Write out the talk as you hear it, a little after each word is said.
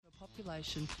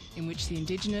population in which the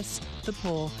Indigenous, the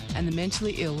poor and the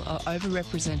mentally ill are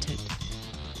overrepresented.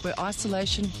 Where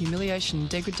isolation, humiliation and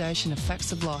degradation are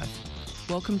facts of life.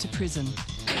 Welcome to prison.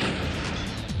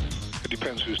 It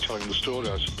depends who's telling the story,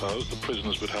 I suppose. The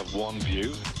prisoners would have one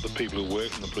view, the people who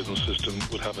work in the prison system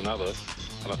would have another,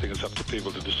 and I think it's up to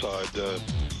people to decide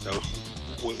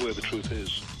where the truth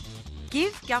is.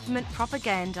 Give government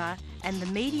propaganda and the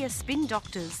media spin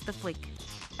doctors the flick.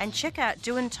 And check out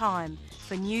Doin' Time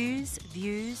for news,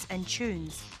 views and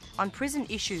tunes on prison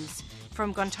issues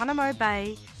from Guantanamo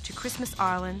Bay to Christmas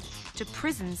Island to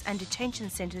prisons and detention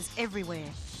centres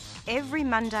everywhere. Every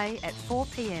Monday at 4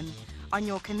 p.m. on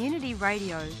your community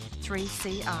radio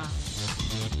 3CR.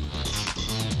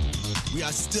 We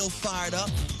are still fired up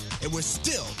and we're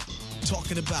still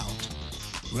talking about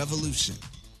revolution.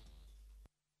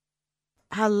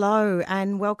 Hello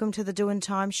and welcome to the Doin'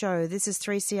 Time Show. This is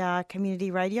 3CR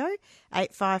Community Radio,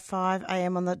 855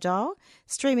 AM on the dial,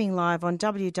 streaming live on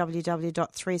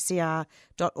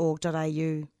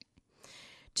www.3cr.org.au.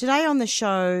 Today on the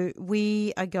show,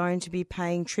 we are going to be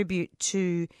paying tribute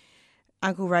to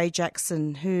Uncle Ray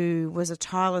Jackson, who was a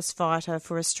tireless fighter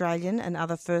for Australian and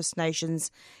other First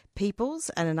Nations peoples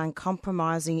and an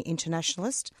uncompromising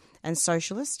internationalist and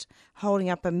socialist, holding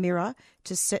up a mirror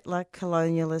to settler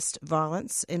colonialist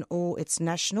violence in all its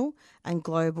national and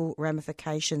global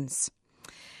ramifications.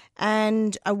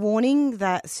 And a warning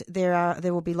that there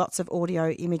will be lots of audio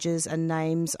images and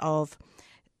names of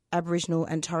Aboriginal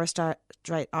and Torres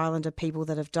Strait Islander people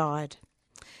that have died.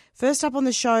 First up on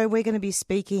the show, we're going to be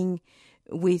speaking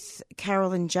with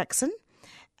Carolyn Jackson,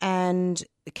 and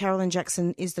Carolyn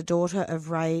Jackson is the daughter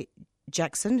of Ray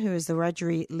Jackson, who is the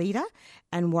Wiradjuri leader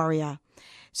and warrior.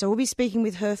 So we'll be speaking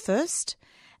with her first,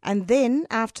 and then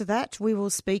after that we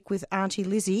will speak with Auntie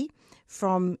Lizzie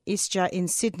from ISJA in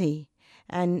Sydney.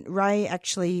 And Ray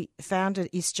actually founded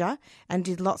ISJA and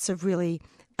did lots of really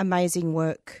amazing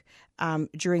work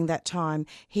during that time.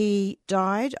 He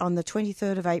died on the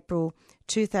 23rd of April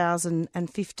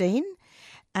 2015,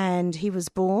 and he was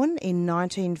born in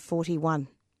 1941.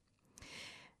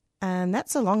 And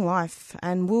that's a long life,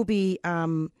 and we'll be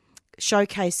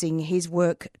showcasing his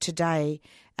work today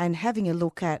and having a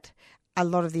look at a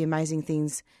lot of the amazing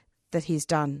things that he's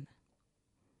done.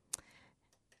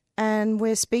 And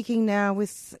we're speaking now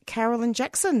with Carolyn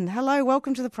Jackson. Hello,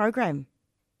 welcome to the program.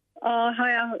 Oh,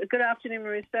 hi. Good afternoon,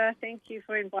 Marissa. Thank you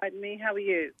for inviting me. How are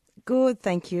you? Good,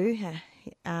 thank you.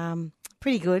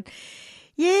 Pretty good.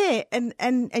 Yeah,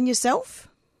 and yourself?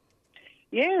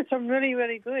 Yes, I'm really,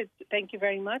 really good. Thank you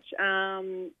very much.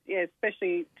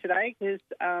 Especially today because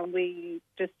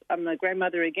I'm a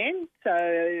grandmother again.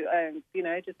 So,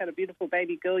 just had a beautiful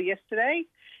baby girl yesterday.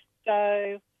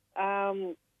 So, so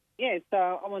I'm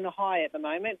on a high at the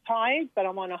moment. Tired, but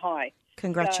I'm on a high.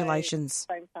 Congratulations.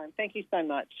 So, same time. Thank you so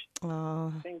much.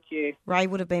 Oh, thank you. Ray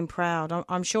would have been proud.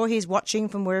 I'm sure he's watching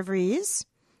from wherever he is.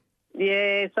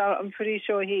 Yeah, so I'm pretty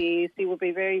sure he is. He will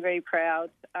be very, very proud.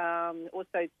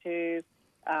 Also to...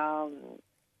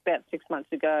 about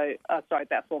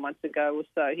 4 months ago or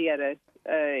so,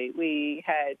 we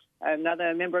had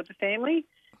another member of the family,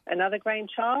 another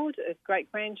grandchild, a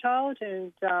great-grandchild,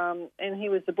 and he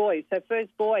was the boy. So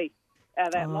first boy out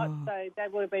of that lot. So they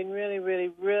would have been really,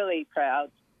 really, really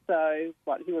proud. So,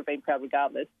 he would have been proud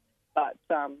regardless. But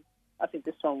I think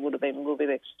this one would have been a little bit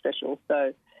extra special.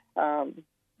 So, so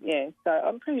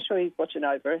I'm pretty sure he's watching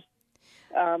over us.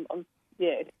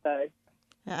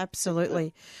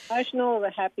 Absolutely. Emotional,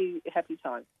 a happy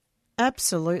time.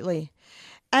 Absolutely.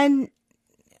 And,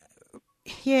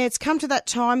 it's come to that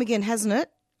time again, hasn't it?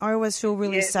 I always feel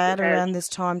really sad around this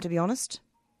time, to be honest.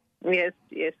 Yes,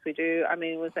 we do. I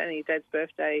mean, it was only Dad's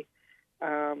birthday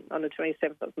on the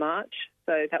 27th of March,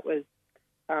 so that was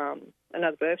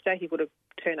another birthday. He would have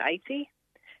turned 80.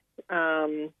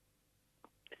 So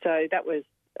that was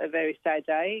a very sad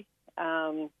day.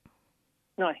 Him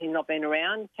not being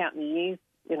around, counting years,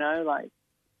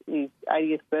 his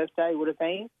 80th birthday would have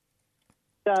been.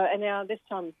 So, and now this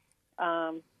time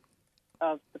of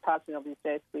the passing of his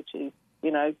death, which is,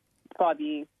 5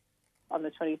 years on the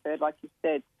 23rd, like you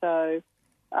said. So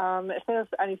it feels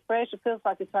only fresh. It feels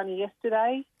like it's only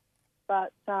yesterday.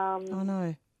 But oh,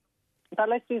 no. But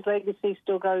Lexi's legacy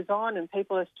still goes on, and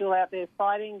people are still out there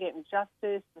fighting, getting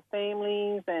justice for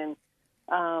families, and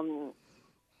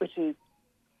which is,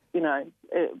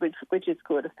 which is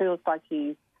good. It feels like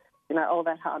he's, all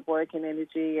that hard work and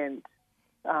energy, and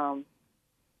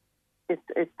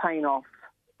it's paying off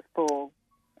for,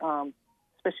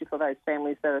 especially for those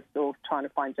families that are still trying to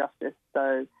find justice.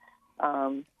 So,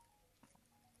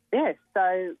 he's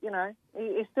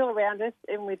still around us,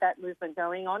 even with that movement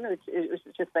going on, which is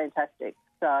just fantastic.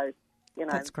 So, you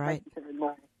know, That's great. makes it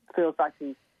more, feels like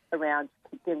he's around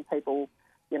giving people,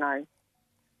 you know,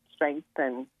 strength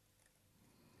and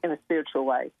in a spiritual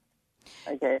way,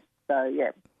 I guess. So,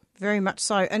 yeah. Very much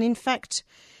so. And in fact,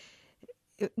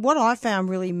 what I found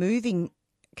really moving,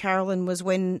 Carolyn, was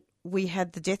when we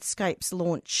had the Deathscapes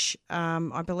launch,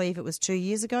 I believe it was 2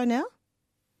 years ago now.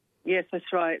 Yes,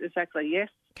 that's right, exactly, yes.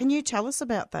 Can you tell us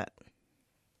about that?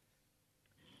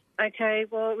 Okay,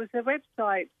 well, it was a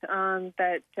website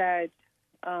that Dad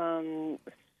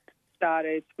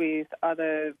started with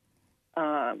other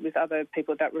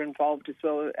people that were involved as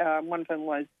well. One of them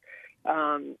was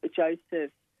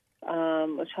Joseph. I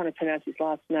was trying to pronounce his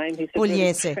last name. He's a really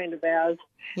good friend of ours.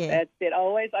 Yeah. That's it.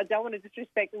 I don't want to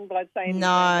disrespect him by saying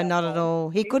no, not at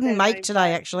all. He couldn't make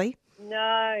today, actually.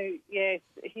 No, yes,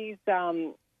 he's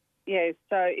yeah.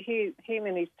 So him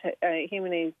and his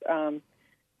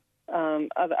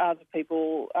other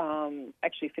people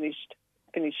actually finished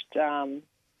the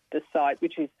site,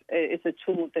 which is a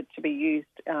tool that to be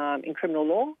used in criminal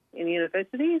law in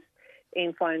universities,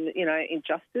 in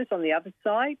justice on the other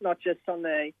side, not just on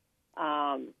the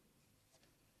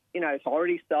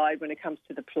authority side when it comes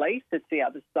to the police. It's the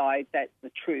other side that's the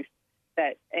truth,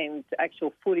 and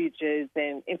actual footages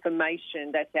and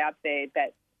information that's out there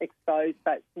that's exposed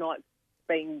but not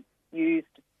being used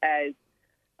as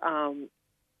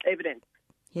evidence.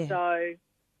 Yeah. So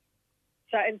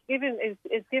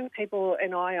it's given people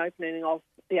an eye opening of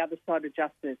the other side of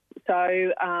justice.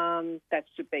 So that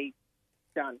should be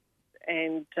done.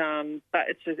 And but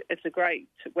it's a great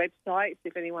website.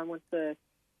 If anyone wants to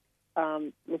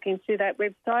look into that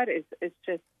website, it's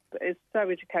so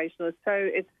educational.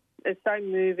 It's so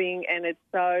moving, and it's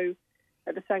so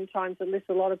at the same time it lists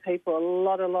a lot of people, a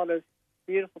lot of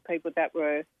beautiful people that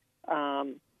were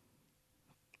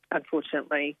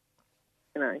unfortunately,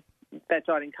 that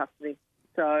died in custody.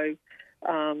 So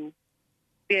so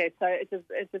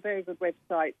it's a very good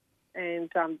website,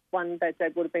 and one that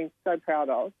Dad would have been so proud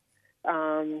of.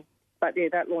 But yeah,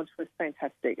 that launch was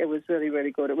fantastic. It was really,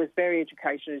 really good. It was very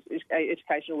educational.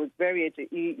 Educational was very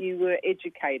you were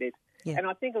educated, and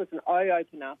I think it was an eye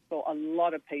opener for a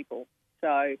lot of people.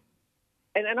 So,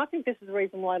 and I think this is the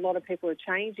reason why a lot of people are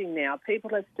changing now.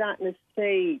 People are starting to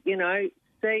see, and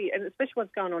especially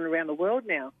what's going on around the world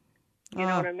now. You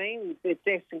know what I mean? The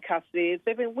deaths in custody.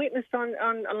 They've been witnessed on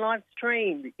a live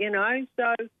stream.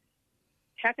 So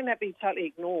how can that be totally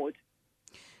ignored?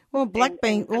 Well,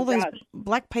 these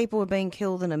black people are being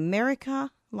killed in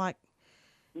America, like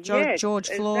George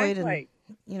Floyd, exactly.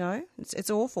 And it's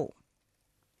awful.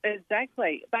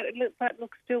 Exactly, but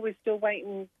look, we're still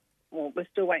waiting. Well, we're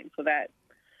still waiting for that.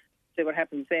 See what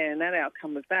happens there and that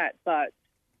outcome of that. But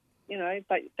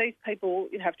but these people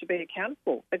have to be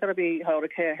accountable. They've got to be held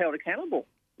accountable.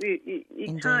 You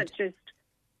can't just.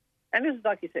 And this is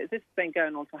like you said. This has been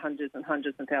going on for hundreds and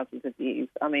hundreds and thousands of years.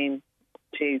 I mean.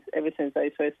 Geez, ever since they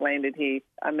first landed here,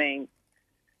 I mean,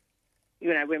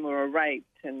 when we were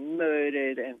raped and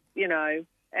murdered and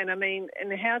I mean,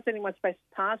 and how's anyone supposed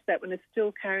to pass that when it's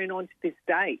still carrying on to this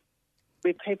day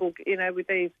with people, with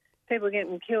these people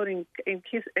getting killed in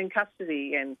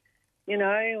custody and,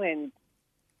 and,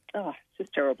 it's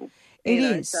just terrible.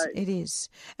 It is.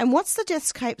 And what's the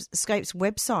Deathscapes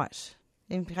website,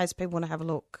 in case people want to have a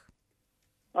look?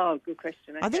 Oh, good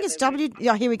question. Okay, I think it's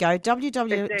here we go,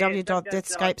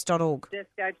 www.deathscapes.org.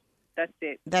 Deathscapes, that's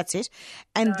it. That's it.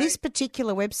 And this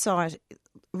particular website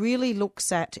really looks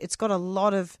at, it's got a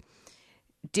lot of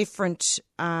different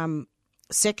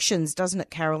sections, doesn't it,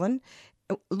 Carolyn?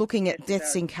 Looking at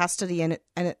deaths in custody, and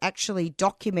it actually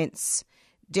documents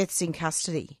deaths in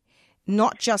custody.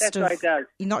 Not just of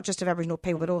Aboriginal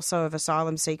people, but also of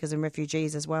asylum seekers and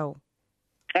refugees as well.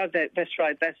 Oh, that's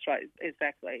right.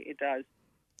 Exactly, it does.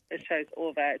 It shows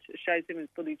all that. It shows them in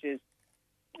footages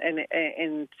and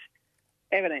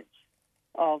evidence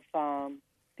of, of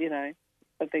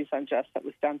these unjust that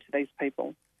was done to these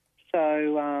people.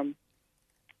 So,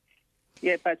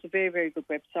 but it's a very, very good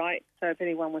website. So if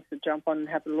anyone wants to jump on and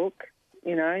have a look,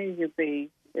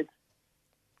 it's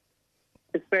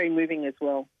very moving as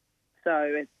well.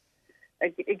 So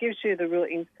it gives you the real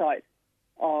insight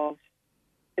of,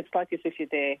 it's like as if you're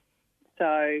there.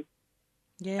 So...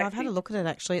 Yeah, I've had a look at it,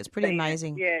 actually. It's pretty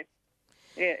amazing. Yeah,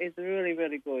 it's really,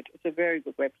 really good. It's a very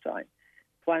good website.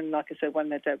 One, like I said, one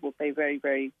that Dad will be very,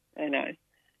 very,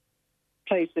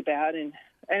 pleased about. And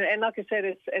like I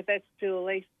said, that's still at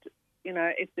least,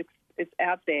 it's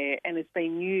out there and it's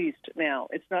being used now.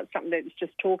 It's not something that's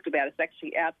just talked about. It's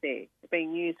actually out there. It's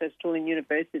being used as still in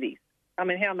universities. I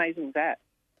mean, how amazing is that?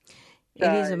 It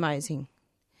is amazing.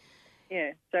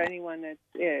 Yeah, so anyone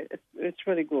it's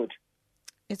really good.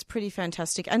 It's pretty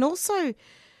fantastic. And also,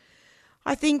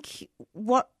 I think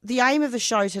what the aim of the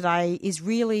show today is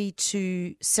really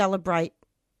to celebrate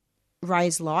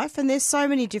Ray's life, and there's so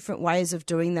many different ways of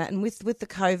doing that. And with the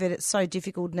COVID, it's so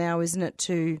difficult now, isn't it,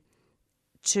 to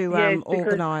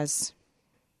organise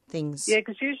things? Yeah,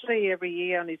 because usually every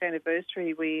year on his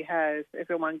anniversary, we have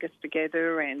everyone gets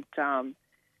together and to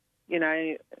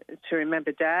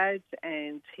remember Dad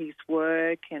and his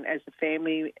work, and as a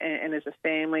family, as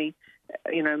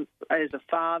a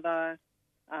father.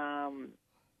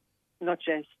 Not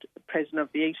just president of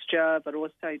the Easter, but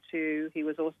also too, he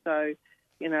was also,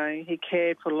 he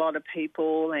cared for a lot of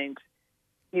people, and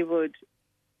he would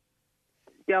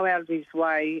go out of his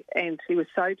way, and he was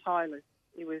so tireless.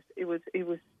 He was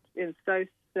so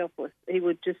selfless. He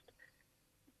would just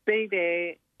be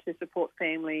there to support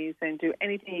families and do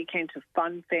anything he can to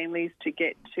fund families to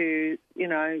get to,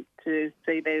 to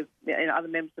see their other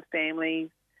members of families,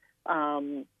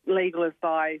 legal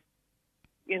advice,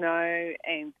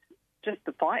 and just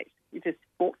the fight. He just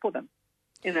fought for them,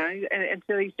 and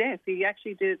until his death. He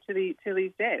actually did it till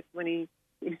his death when he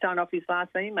signed off his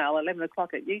last email at 11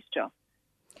 o'clock at Easter,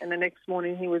 and the next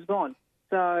morning he was gone.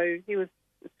 So he was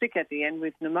sick at the end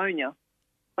with pneumonia,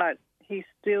 but he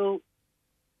still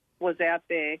was out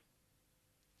there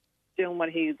doing what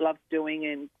he loved doing,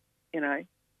 and,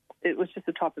 it was just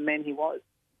the type of man he was.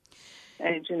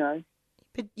 And,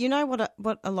 But you know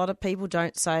what a lot of people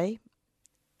don't say,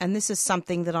 and this is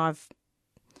something that I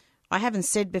haven't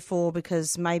said before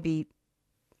because maybe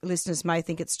listeners may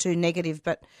think it's too negative,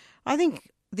 but I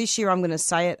think this year I'm going to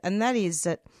say it, and that is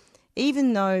that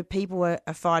even though people are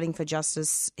fighting for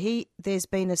justice, there's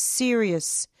been a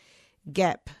serious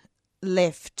gap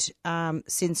left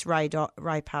since Ray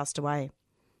passed away.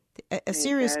 A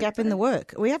serious gap in the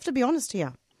work. We have to be honest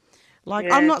here.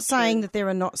 I'm not saying that there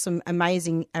are not some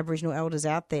amazing Aboriginal elders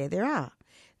out there. There are.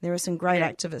 There are some great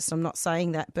activists. I'm not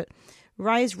saying that. But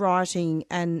Ray's writing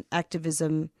and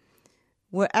activism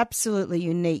were absolutely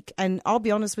unique. And I'll be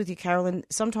honest with you, Carolyn,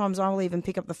 sometimes I'll even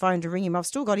pick up the phone to ring him. I've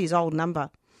still got his old number.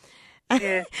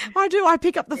 Yeah. I do. I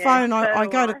pick up the phone. I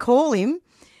go to call him.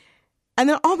 And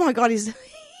then, oh, my God, he's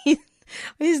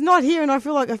not here. And I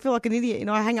feel like an idiot.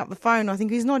 I hang up the phone. I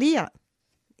think he's not here,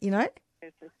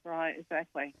 Yes, that's right,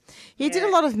 exactly. He did a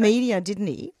lot of media, didn't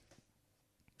he?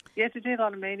 Yes, he did a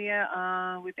lot of media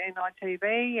with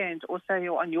NITV, and also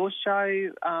on your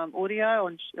show, audio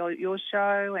on your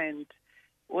show, and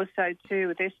also too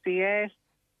with SBS.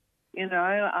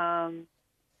 A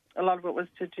lot of it was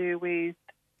to do with,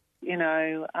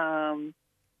 when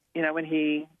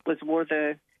he was awarded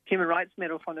the Human Rights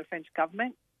Medal from the French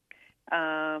government.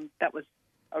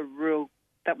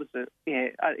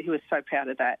 He was so proud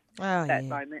of that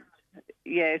moment.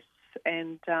 Yes,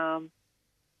 and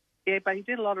but he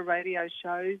did a lot of radio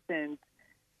shows and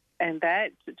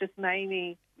that just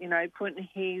mainly, putting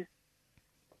his,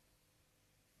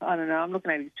 I don't know, I'm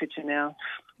looking at his picture now.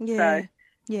 Yeah.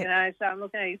 So, so I'm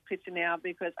looking at his picture now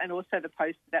and also the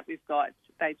poster that we've got,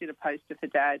 they did a poster for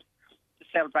Dad to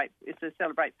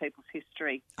celebrate people's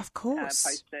history. Of course.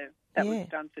 Poster that was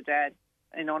done for Dad,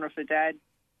 in honour for Dad.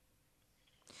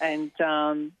 And,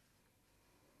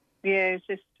 it's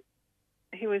just,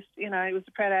 he was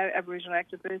a proud Aboriginal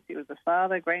activist. He was a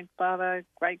father, grandfather,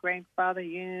 great-grandfather,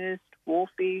 unionist,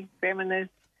 wharfie,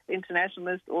 feminist,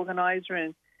 internationalist, organiser,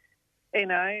 and,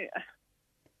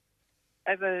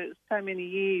 over so many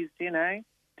years,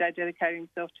 Dad dedicated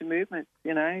himself to movements,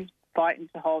 fighting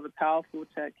to hold the powerful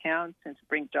to account and to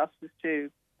bring justice to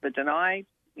the denied,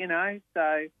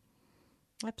 so.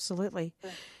 Absolutely.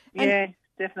 Yeah,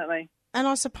 definitely. And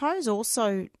I suppose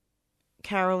also,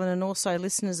 Carolyn, and also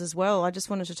listeners as well, I just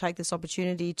wanted to take this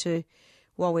opportunity to,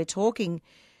 while we're talking,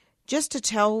 just to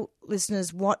tell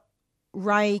listeners what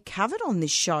Ray covered on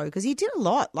this show, because he did a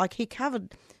lot. He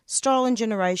covered stolen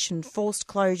generation, forced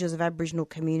closures of Aboriginal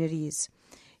communities,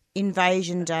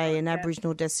 Invasion Day and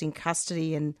Aboriginal deaths in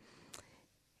custody, and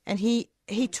he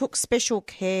took special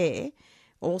care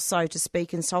also to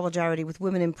speak in solidarity with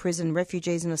women in prison,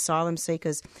 refugees and asylum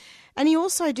seekers. And he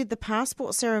also did the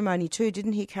passport ceremony too,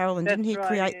 didn't he, Carolyn? Didn't he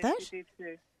create that? He did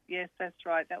too. Yes, that's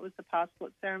right. That was the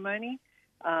passport ceremony.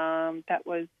 That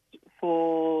was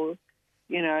for,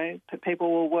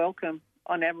 people were welcome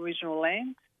on Aboriginal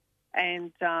land,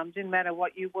 and didn't matter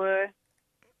what you were,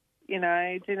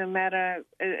 didn't matter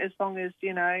as long as,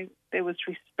 there was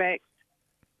respect.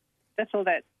 That's all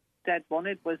that Dad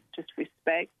wanted, was just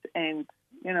respect and,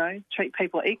 treat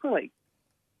people equally.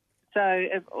 So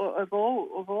of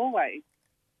all ways.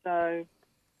 So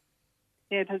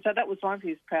so that was one of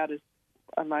his proudest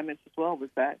moments as well.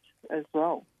 Was that as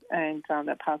well, and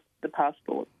the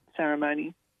passport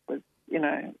ceremony was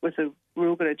was a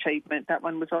real good achievement. That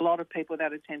one was a lot of people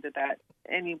that attended that.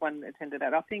 Anyone attended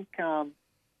that. I think I've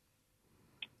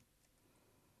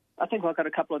got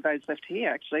a couple of those left here,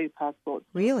 actually, passports.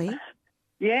 Really?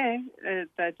 Yeah,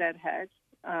 that Dad had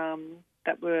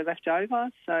that were left over.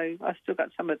 So I've still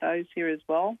got some of those here as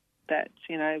well. That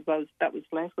was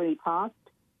left when he passed.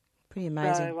 Pretty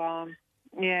amazing. So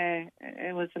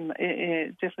it was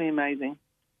definitely amazing.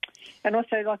 And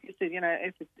also, like you said,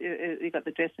 you got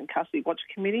the Death and Custody Watch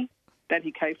Committee that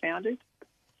he co-founded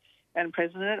and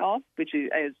president of, which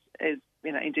is as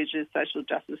Indigenous Social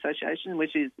Justice Association,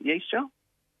 which is YESHA.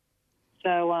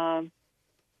 So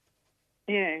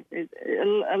there's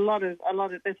a lot. I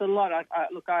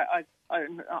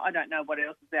don't know what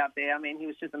else is out there. I mean, he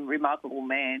was just a remarkable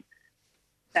man.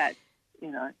 That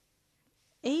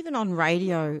Even on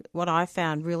radio, what I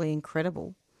found really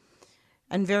incredible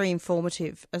and very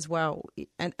informative as well,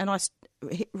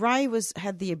 Ray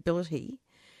had the ability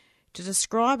to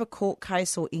describe a court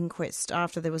case or inquest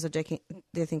after there was a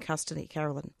death in custody,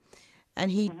 Carolyn,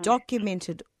 and he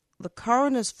documented the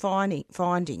coroner's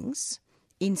findings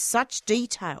in such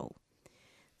detail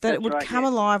that it would come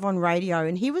alive on radio,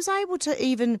 and he was able to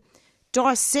even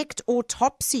dissect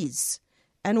autopsies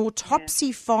and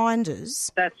autopsy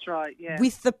finders. That's right, yeah.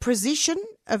 With the precision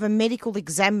of a medical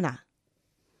examiner.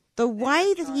 The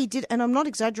way that he did, and I'm not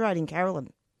exaggerating,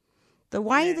 Carolyn, the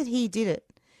way that he did it,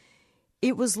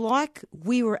 it was like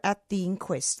we were at the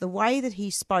inquest. The way that he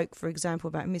spoke, for example,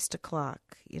 about Mr.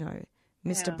 Clark,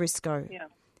 Mr. Briscoe,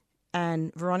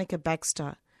 and Veronica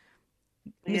Baxter,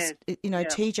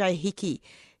 TJ Hickey.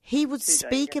 He would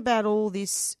speak about all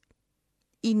this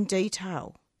in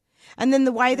detail. And then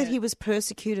the way that he was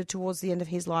persecuted towards the end of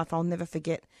his life, I'll never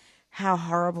forget how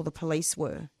horrible the police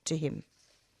were to him.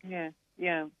 Yeah.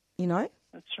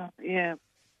 That's right, yeah.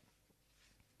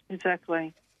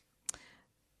 Exactly.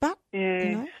 But,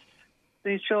 they're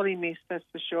surely missed, that's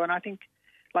for sure. And I think,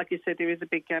 like you said, there is a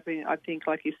big gap in, I think,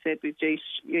 like you said, with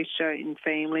Yesha in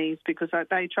families, because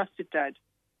they trusted Dad.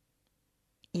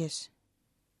 Yes.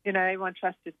 Everyone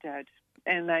trusted Dad,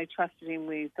 and they trusted him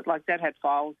with, like, Dad had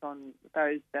files on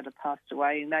those that had passed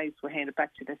away, and those were handed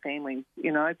back to their families,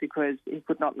 because he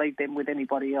could not leave them with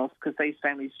anybody else, because these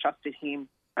families trusted him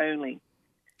only.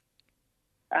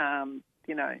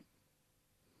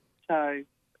 So,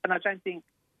 and I don't think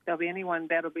there'll be anyone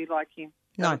that'll be like him.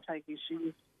 That'll take his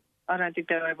shoes. I don't think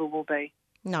there ever will be.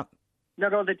 No.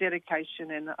 Not all the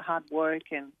dedication and hard work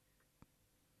and,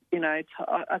 I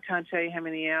can't tell you how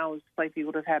many hours sleep he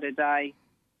would have had a day.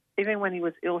 Even when he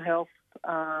was ill health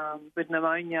with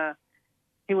pneumonia,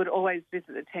 he would always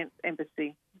visit the tent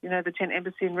embassy. The tent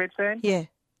embassy in Redfern? Yeah.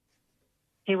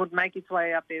 He would make his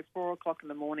way up there 4 o'clock in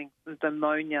the morning with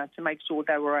pneumonia to make sure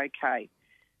they were okay,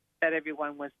 that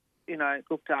everyone was,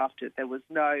 looked after. There was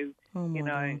no,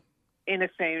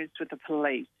 interference with the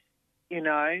police,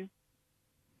 and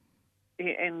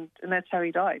that's how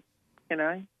he died,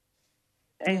 And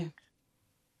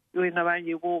with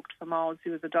pneumonia, walked for miles.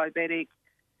 He was a diabetic,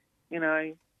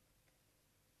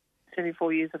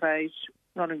 74 years of age,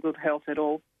 not in good health at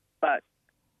all, but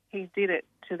he did it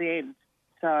to the end.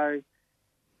 So,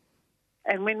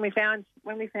 and when we found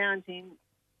him,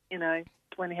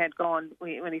 when he had gone,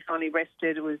 when he finally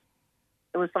rested, it was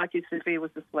like his Sophia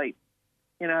was asleep,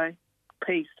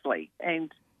 peacefully,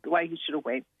 and the way he should have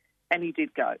went, and he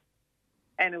did go,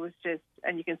 and it was just,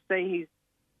 and you can see his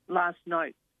last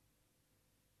note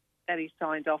that he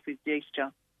signed off with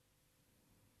Yesha,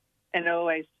 and it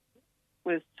always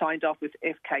was signed off with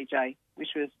FKJ,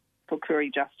 which was for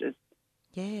Koori Justice.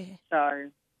 Yeah.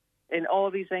 So, in all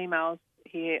of his emails,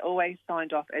 he always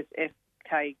signed off as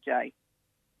FKJ.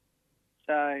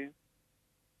 So.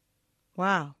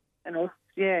 Wow. And also,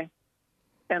 and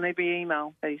every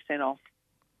email that he sent off.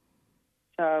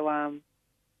 So.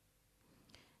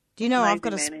 Do you know I've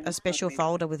got a special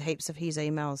folder with heaps of his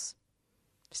emails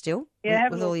still? Yeah,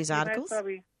 with all his articles?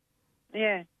 Probably,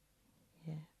 yeah.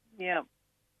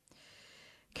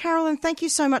 Carolyn, thank you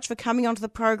so much for coming onto the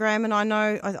program. And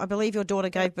I believe your daughter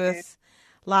gave birth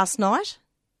last night.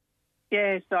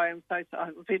 Yeah, sorry, I'm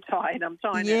a bit tired. I'm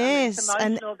trying to. It's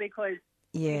emotional because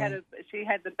she had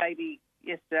the baby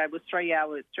yesterday. It was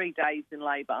 3 days in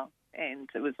labour, and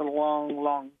it was a long,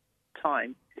 long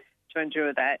time to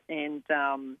endure that. And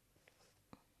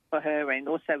for her, and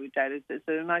also with Dad, it's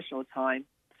an emotional time.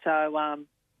 So,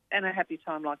 and a happy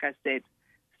time, like I said.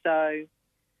 So,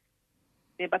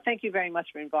 yeah, but thank you very much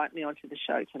for inviting me onto the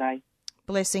show today.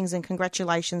 Blessings and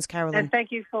congratulations, Carolyn. And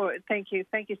thank you so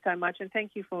much, and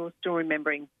thank you for still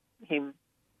remembering him.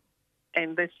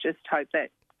 And let's just hope that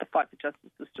the fight for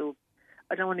justice is still.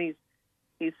 I don't want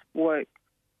his work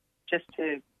just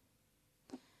to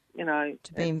to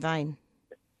be in vain.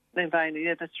 In vain,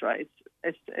 yeah, that's right.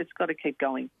 It's got to keep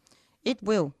going. It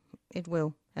will,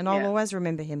 and I'll always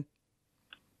remember him.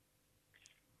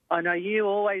 I know you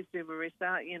always do,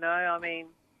 Marissa. I mean,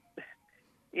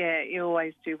 yeah, you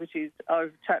always do, which is, I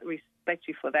totally respect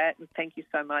you for that, and thank you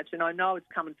so much. And I know it's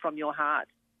coming from your heart.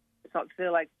 It's not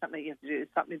feel like something you have to do.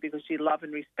 It's something because you love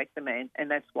and respect the man,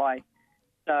 and that's why.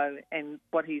 So, and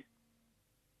what he's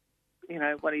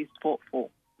fought for.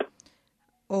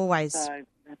 Always. So,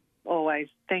 always.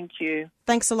 Thank you.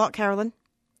 Thanks a lot, Carolyn.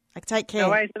 Take care. No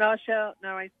worries, and I shall.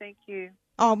 No worries. Thank you.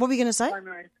 Oh, what were you going to say? Bye,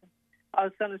 Marissa. I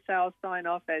was going to say I'll sign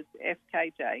off as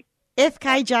FKJ.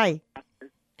 FKJ.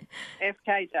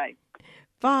 FKJ.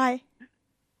 Bye.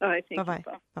 All right, thank Bye-bye.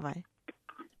 you. Bye-bye.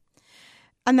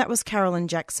 And that was Carolyn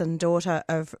Jackson, daughter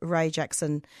of Ray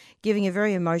Jackson, giving a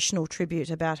very emotional tribute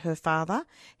about her father,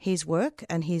 his work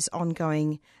and his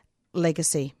ongoing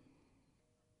legacy.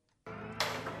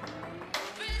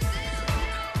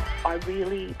 I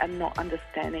really am not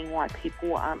understanding why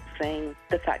people aren't seeing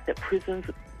the fact that prisons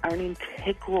are an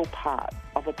integral part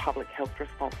of a public health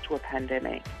response to a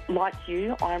pandemic. Like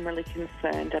you, I'm really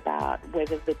concerned about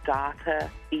whether the data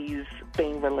is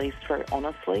being released very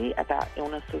honestly about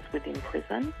illnesses within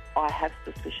prison. I have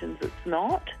suspicions it's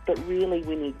not, but really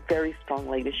we need very strong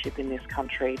leadership in this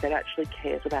country that actually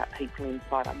cares about people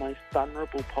inside our most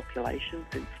vulnerable populations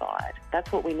inside.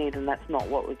 That's what we need, and that's not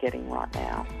what we're getting right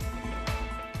now.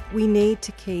 We need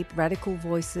to keep Radical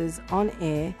Voices on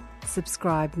air.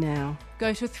 Subscribe now.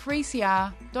 Go to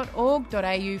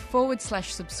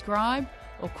 3cr.org.au/subscribe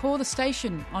or call the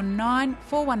station on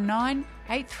 9419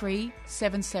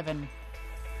 8377.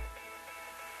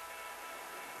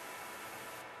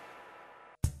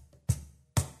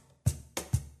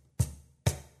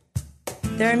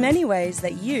 There are many ways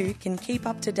that you can keep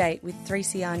up to date with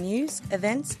 3CR news,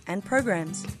 events and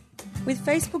programs. With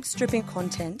Facebook stripping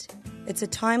content, it's a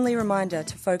timely reminder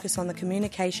to focus on the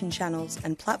communication channels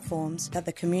and platforms that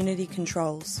the community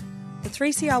controls. The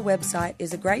 3CR website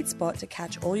is a great spot to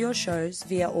catch all your shows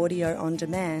via audio on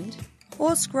demand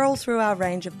or scroll through our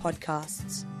range of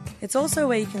podcasts. It's also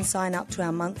where you can sign up to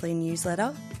our monthly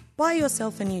newsletter, buy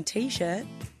yourself a new t-shirt,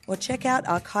 or check out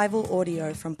archival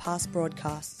audio from past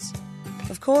broadcasts.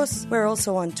 Of course, we're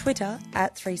also on Twitter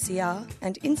at 3CR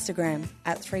and Instagram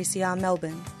at 3CR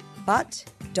Melbourne. But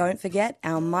don't forget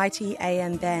our mighty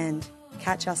AM band.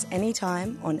 Catch us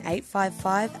anytime on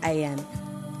 855 AM.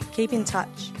 Keep in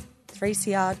touch.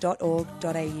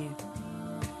 3cr.org.au.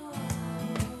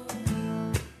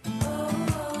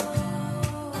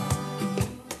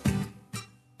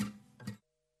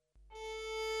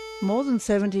 More than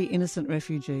 70 innocent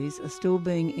refugees are still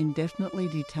being indefinitely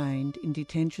detained in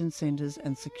detention centres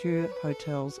and secure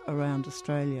hotels around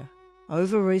Australia.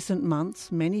 Over recent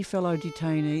months, many fellow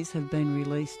detainees have been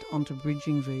released onto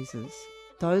bridging visas.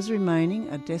 Those remaining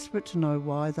are desperate to know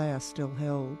why they are still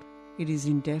held. It is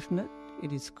indefinite,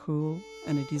 it is cruel,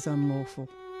 and it is unlawful.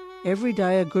 Every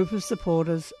day a group of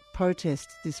supporters protest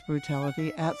this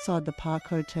brutality outside the Park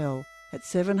Hotel at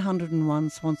 701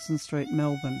 Swanston Street,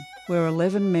 Melbourne, where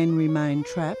 11 men remain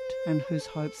trapped and whose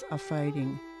hopes are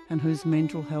fading and whose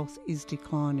mental health is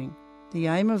declining. The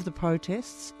aim of the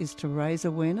protests is to raise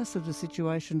awareness of the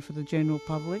situation for the general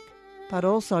public, but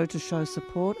also to show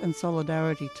support and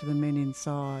solidarity to the men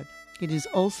inside. It is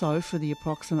also for the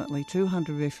approximately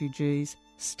 200 refugees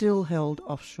still held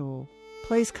offshore.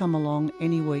 Please come along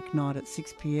any weeknight at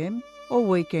 6 p.m. or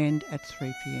weekend at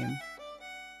 3 p.m.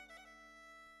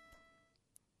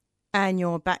 And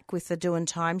you're back with the Doin'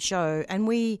 Time show. And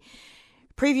we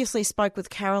previously spoke with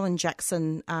Carolyn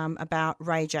Jackson about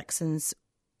Ray Jackson's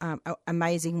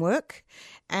amazing work.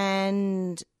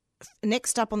 And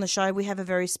next up on the show, we have a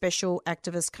very special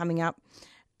activist coming up,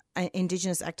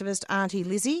 Indigenous activist, Auntie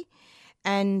Lizzie.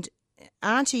 And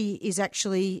Auntie is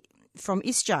actually from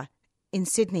Isja in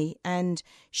Sydney, and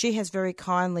she has very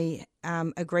kindly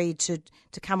agreed to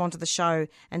come onto the show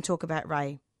and talk about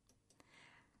Ray.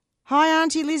 Hi,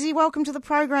 Auntie Lizzie. Welcome to the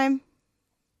program.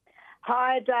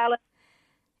 Hi, darling.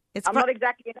 I'm not not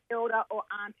exactly an elder or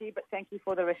auntie, but thank you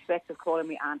for the respect of calling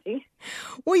me auntie.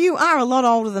 Well, you are a lot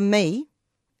older than me.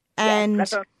 And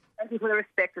thank you for the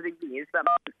respect of the years, but I'm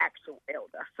not an actual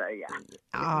elder, so yeah.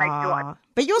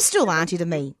 But you're still auntie to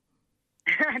me.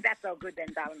 That's all good then,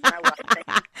 darling. No worries, thank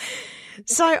you.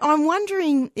 So I'm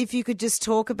wondering if you could just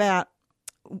talk about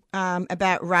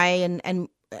Ray and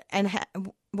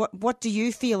what do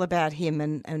you feel about him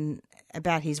and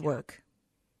about his work?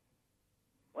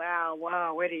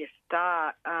 Wow, where do you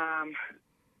start?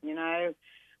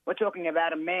 We're talking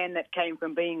about a man that came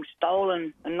from being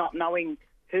stolen and not knowing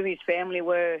who his family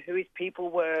were, who his people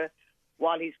were,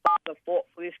 while his father fought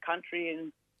for this country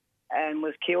and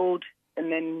was killed.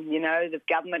 And then, the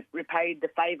government repaid the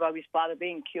favour of his father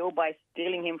being killed by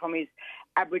stealing him from his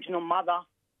Aboriginal mother,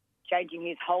 changing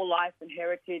his whole life and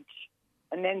heritage.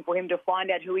 And then for him to find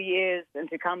out who he is and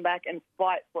to come back and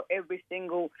fight for every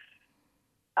single,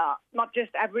 not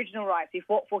just Aboriginal rights, he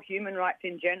fought for human rights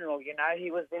in general, He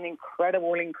was an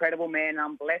incredible, incredible man.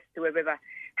 I'm blessed to have ever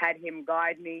had him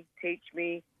guide me, teach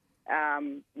me,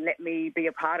 let me be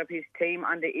a part of his team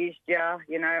under ISJA.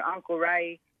 Uncle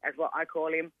Ray, as what I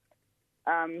call him.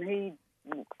 He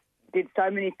did so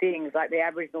many things, like the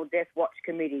Aboriginal Death Watch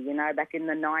Committee, back in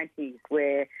the 90s,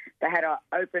 where they had an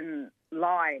open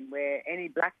line where any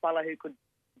black fella who could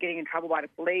getting in trouble by the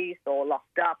police or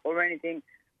locked up or anything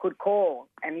could call,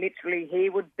 and literally he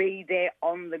would be there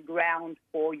on the ground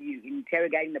for you,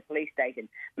 interrogating the police station,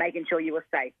 making sure you were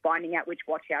safe, finding out which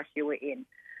watch house you were in,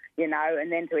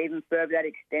 and then to even further that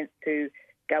extent to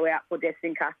go out for deaths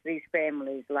in custody's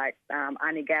families, like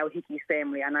Auntie Gail Hickey's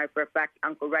family. I know for a fact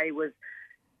Uncle Ray was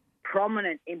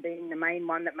prominent in being the main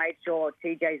one that made sure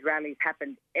TJ's rallies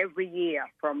happened every year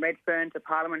from Redfern to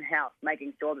Parliament House,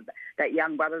 making sure that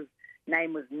young brother's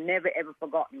name was never, ever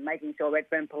forgotten, making sure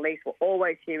Redfern police were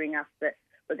always hearing us that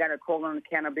we're going to call on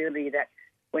accountability, that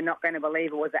we're not going to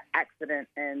believe it was an accident.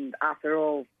 And after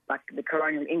all, like the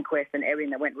coronial inquest and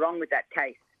everything that went wrong with that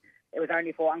case, it was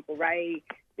only for Uncle Ray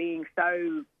being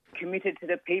so committed to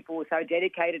the people, so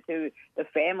dedicated to the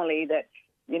family that,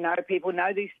 people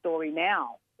know this story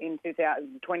now in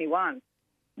 2021.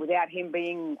 Without him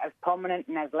being as prominent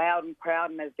and as loud and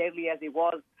proud and as deadly as he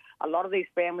was, a lot of these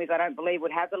families, I don't believe,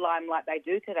 would have the limelight they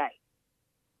do today.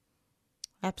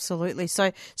 Absolutely.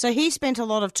 So he spent a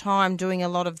lot of time doing a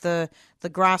lot of the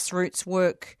grassroots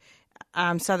work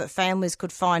so that families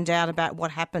could find out about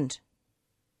what happened.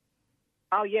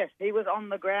 Oh, yes, he was on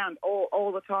the ground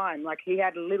all the time. Like, he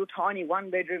had a little tiny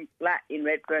one-bedroom flat in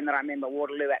Redfern that I remember,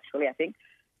 Waterloo, actually, I think.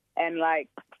 And, like,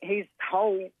 his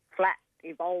whole flat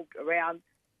evolved around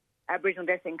Aboriginal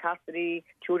deaths in custody,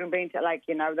 children being, that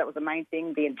was the main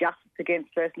thing, the injustice against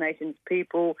First Nations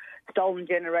people, stolen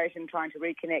generation, trying to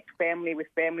reconnect family with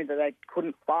family that they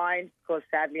couldn't find, because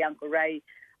sadly Uncle Ray,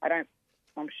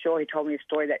 I'm sure he told me a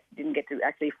story that didn't get to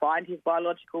actually find his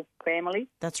biological family.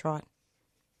 That's right.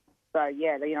 So,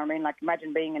 yeah, like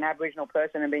imagine being an Aboriginal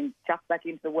person and being chucked back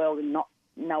into the world and not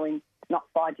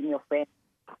finding your family.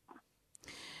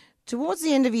 Towards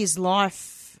the end of his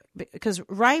life, because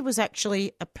Ray was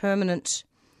actually a permanent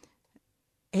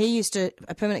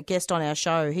guest on our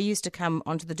show. He used to come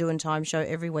onto the Doing Time show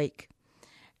every week,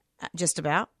 just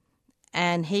about,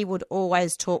 and he would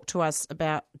always talk to us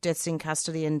about deaths in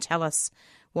custody and tell us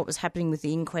what was happening with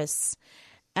the inquests.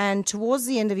 And towards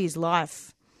the end of his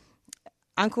life,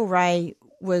 Uncle Ray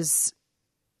was,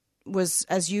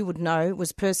 as you would know,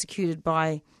 was persecuted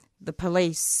by the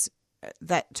police at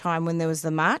that time when there was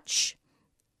the march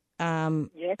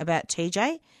about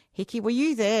TJ Hickey. Were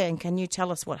you there, and can you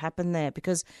tell us what happened there?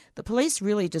 Because the police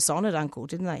really dishonoured Uncle,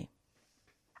 didn't they?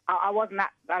 I wasn't that.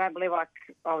 I don't believe I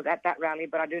was at that rally,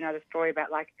 but I do know the story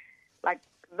about like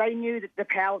they knew that the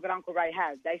power that Uncle Ray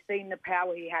had. They seen the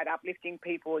power he had, uplifting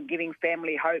people and giving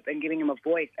family hope and giving them a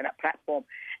voice and a platform.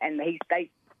 And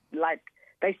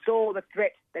they saw the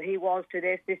threat that he was to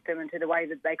their system and to the way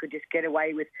that they could just get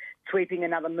away with sweeping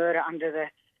another murder under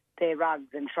their rugs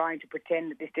and trying to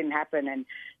pretend that this didn't happen. And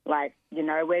where's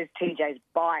TJ's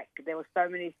bike? There were so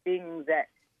many things that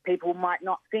people might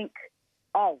not think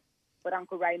of, but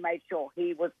Uncle Ray made sure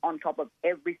he was on top of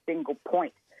every single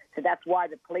point. So that's why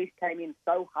the police came in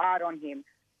so hard on him,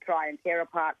 try and tear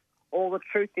apart all the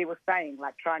truth he was saying,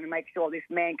 like trying to make sure this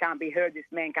man can't be heard, this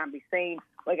man can't be seen.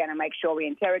 We're going to make sure we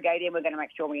interrogate him. We're going to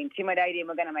make sure we intimidate him.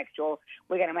 We're going to make sure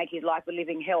we're going to make his life a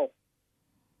living hell.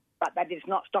 But that did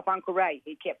not stop Uncle Ray.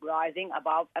 He kept rising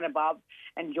above and above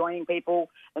and joining people,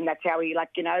 and that's how he,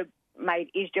 made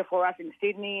ISJA for us in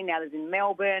Sydney. Now there's in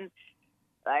Melbourne.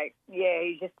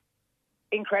 He's just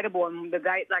incredible, and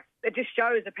it just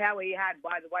shows the power he had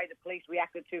by the way the police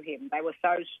reacted to him. They were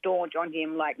so staunch on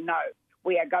him, no,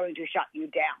 we are going to shut you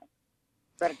down.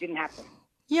 But it didn't happen.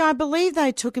 Yeah, I believe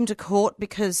they took him to court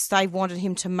because they wanted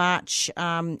him to march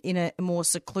in a more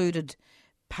secluded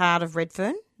part of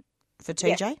Redfern for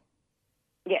TJ.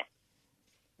 Yes.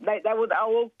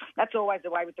 That's always the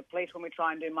way with the police when we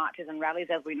try and do marches and rallies,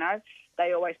 as we know.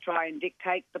 They always try and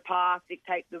dictate the path,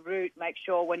 dictate the route, make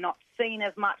sure we're not seen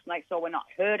as much, make sure we're not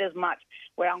heard as much,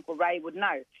 where Uncle Ray would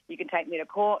know. You can take me to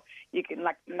court, you can,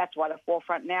 and that's why the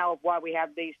forefront now of why we have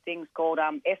these things called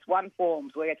S1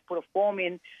 forms, where you have to put a form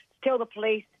in, tell the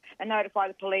police and notify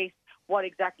the police what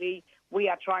exactly we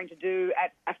are trying to do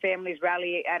at a family's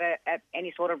rally, at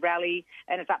any sort of rally,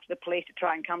 and it's up to the police to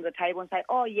try and come to the table and say,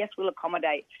 oh, yes, we'll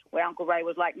accommodate, where Uncle Ray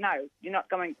was like, no, you're not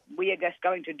going, we are just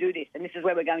going to do this, and this is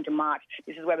where we're going to march,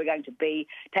 this is where we're going to be,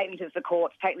 take me to the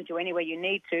courts, take me to anywhere you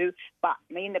need to, but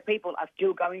me and the people are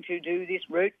still going to do this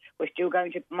route, we're still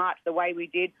going to march the way we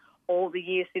did all the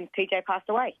years since TJ passed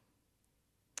away.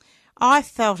 I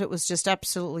felt it was just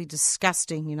absolutely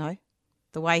disgusting, you know,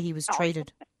 the way he was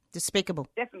treated. Despicable.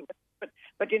 Definitely.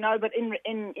 But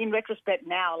in retrospect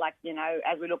now, like, you know,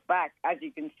 as we look back, as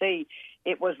you can see,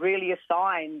 it was really a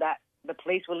sign that the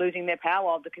police were losing their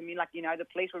power of the community. Like, you know, the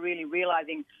police were really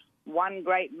realising one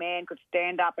great man could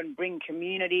stand up and bring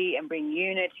community and bring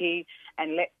unity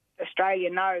and let Australia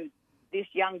know this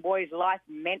young boy's life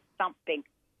meant something.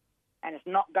 And it's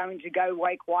not going to go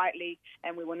away quietly,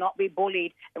 and we will not be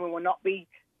bullied, and we will not be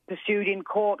pursued in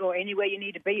court or anywhere you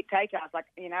need to be, take us. Like,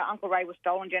 you know, Uncle Ray was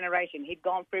stolen generation. He'd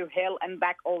gone through hell and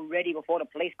back already before the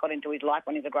police got into his life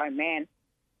when he's a grown man.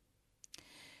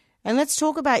 And let's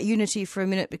talk about unity for a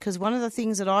minute, because one of the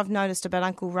things that I've noticed about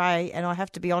Uncle Ray, and I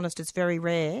have to be honest, it's very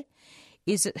rare,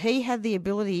 is that he had the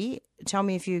ability, tell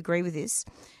me if you agree with this,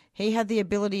 he had the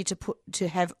ability to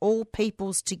have all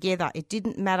peoples together. It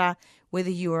didn't matter whether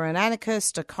you were an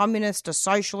anarchist, a communist, a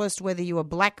socialist, whether you were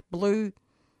black, blue.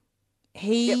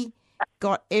 He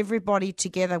got everybody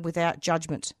together without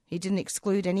judgment. He didn't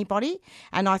exclude anybody.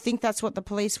 And I think that's what the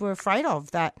police were afraid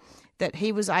of, that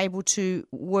he was able to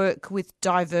work with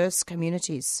diverse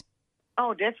communities.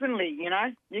 Oh, definitely, you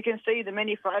know. You can see the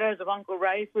many photos of Uncle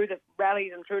Ray through the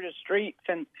rallies and through the streets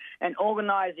and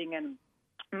organising and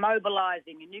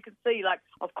mobilising. And you can see, like,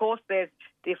 of course, there's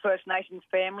the First Nations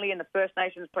family and the First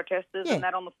Nations protesters and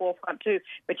that on the forefront too.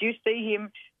 But you see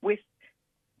him with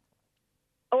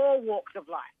all walks of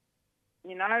life,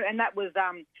 you know, and that was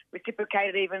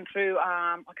reciprocated even through,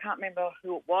 I can't remember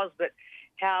who it was, but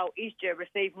how Easter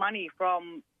received money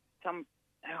from some,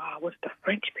 was it the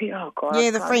French people? Oh, God.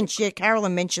 Yeah, the French,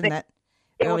 Carolyn mentioned that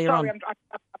earlier on. I'm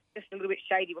just a little bit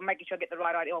shady, but making sure I get the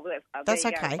right idea. That's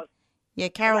okay. Yeah,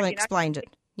 Carolyn explained it.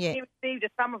 Yeah. He received a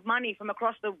sum of money from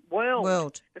across the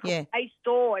world. Yeah. They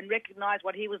saw and recognised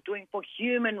what he was doing for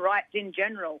human rights in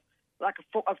general. Like,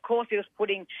 of course, he was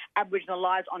putting Aboriginal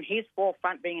lives on his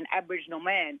forefront, being an Aboriginal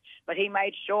man, but he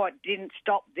made sure it didn't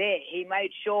stop there. He made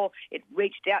sure it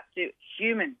reached out to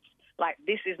humans. Like,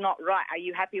 this is not right. Are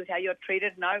you happy with how you're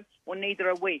treated? No? Well, neither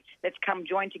are we. Let's come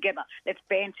join together. Let's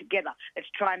band together. Let's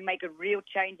try and make a real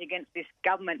change against this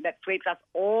government that sweeps us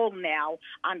all now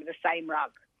under the same rug.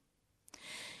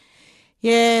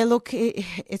 Yeah, look,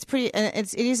 it's pretty.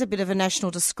 It is a bit of a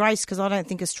national disgrace, because I don't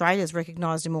think Australia's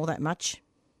recognised him all that much.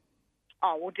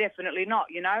 Oh, well, definitely not,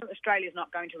 you know. Australia's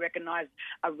not going to recognise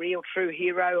a real, true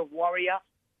hero, a warrior,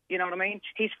 you know what I mean?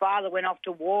 His father went off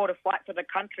to war to fight for the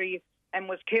country and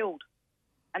was killed.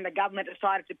 And the government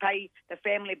decided to pay the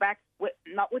family back,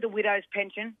 not with a widow's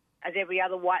pension, as every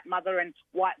other white mother and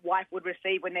white wife would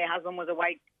receive when their husband was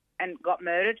away and got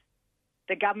murdered.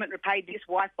 The government repaid this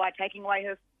wife by taking away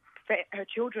her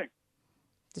children.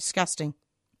 Disgusting.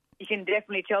 You can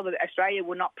definitely tell that Australia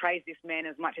will not praise this man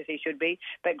as much as he should be.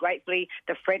 But gratefully,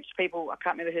 the French people, I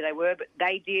can't remember who they were, but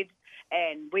they did.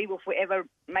 And we will forever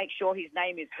make sure his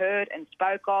name is heard and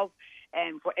spoke of,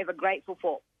 and forever grateful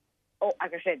for,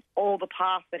 like I said, all the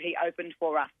paths that he opened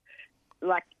for us.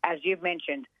 Like, as you've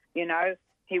mentioned, you know,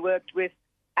 he worked with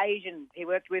Asians, he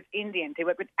worked with Indians, he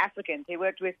worked with Africans, he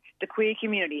worked with the queer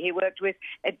community, he worked with,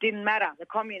 it didn't matter, the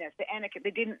communists, the anarchists,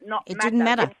 it didn't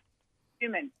matter.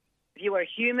 Human. If you were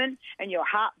human and your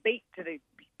heart beat to the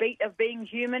beat of being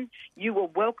human, you were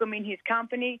welcome in his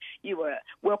company. You were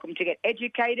welcome to get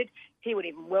educated. He would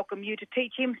even welcome you to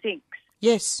teach him things.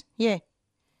 Yes, yeah.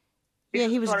 Yeah,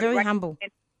 he was very humble.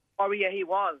 Warrior he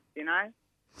was, you know.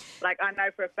 Like, I know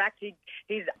for a fact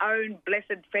his own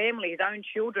blessed family, his own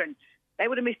children, they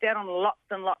would have missed out on lots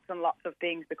and lots and lots of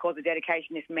things because of the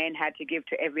dedication this man had to give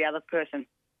to every other person.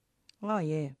 Oh,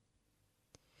 yeah.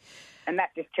 And that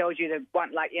just tells you that,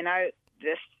 one, like, you know,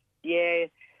 just, yeah,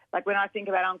 like when I think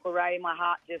about Uncle Ray, my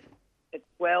heart just, it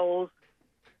swells.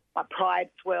 My pride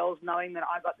swells knowing that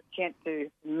I got the chance to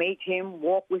meet him,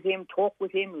 walk with him, talk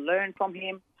with him, learn from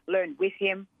him, learn with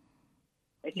him.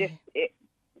 It's just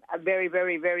a very,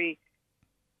 very, very,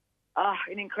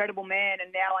 an incredible man.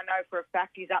 And now I know for a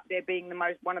fact he's up there being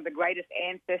one of the greatest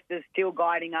ancestors, still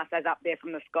guiding us as up there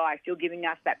from the sky, still giving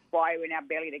us that fire in our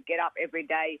belly to get up every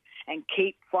day and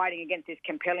keep fighting against this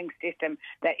compelling system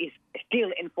that is still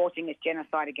enforcing its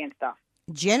genocide against us.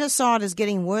 Genocide is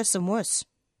getting worse and worse.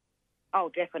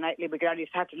 Oh, definitely. We can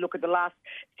just have to look at the last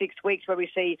 6 weeks where we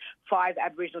see 5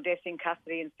 Aboriginal deaths in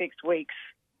custody in 6 weeks.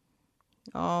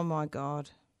 Oh, my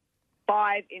God.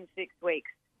 5 in 6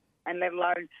 weeks, and let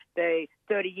alone the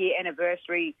 30-year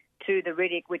anniversary to the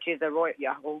Riddick, which is a royal.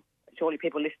 Yeah, well, surely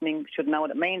people listening should know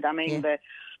what it means. I mean, the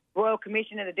Royal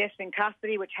Commission of the Deaths in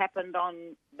Custody, which happened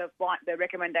on the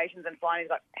recommendations and findings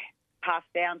got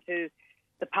passed down to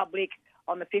the public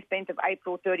on the 15th of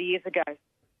April 30 years ago.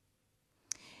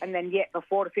 And then yet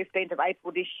before the 15th of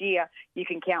April this year, you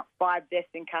can count 5 deaths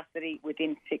in custody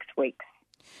within 6 weeks.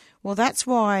 Well, that's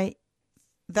why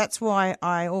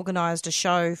I organised a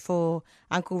show for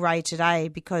Uncle Ray today,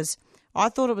 because I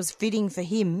thought it was fitting for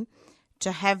him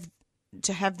to have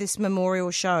this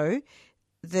memorial show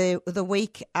the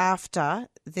week after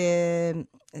the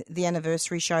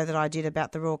anniversary show that I did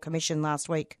about the Royal Commission last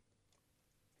week.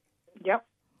 Yep.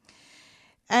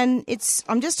 And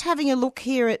I'm just having a look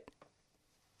here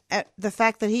at the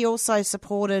fact that he also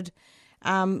supported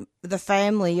the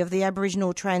family of the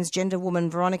Aboriginal transgender woman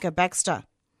Veronica Baxter,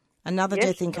 another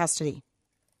death in custody.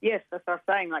 Yes, that's what I was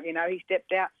saying. Like, you know, he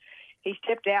stepped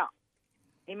out.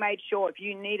 He made sure if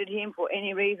you needed him for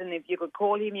any reason, if you could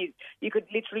call him, you could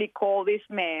literally call this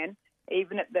man,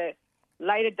 even at the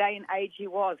later day and age he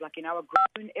was, like, you know, a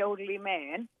grown elderly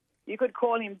man. You could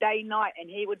call him day, night, and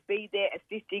he would be there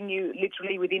assisting you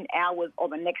literally within hours or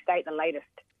the next day at the latest.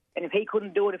 And if he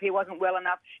couldn't do it, if he wasn't well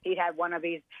enough, he'd have one of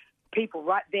his people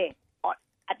right there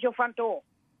at your front door,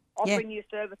 offering you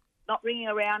service, not ringing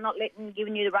around, not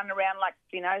giving you the run around like,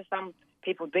 you know, some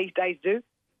people these days do.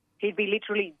 He'd be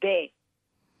literally there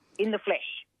in the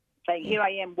flesh saying, here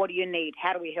I am, what do you need?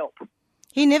 How do we help?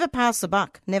 He never passed the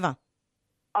buck, never.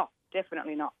 Oh,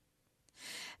 definitely not.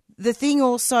 The thing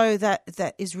also that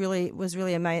was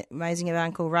really amazing about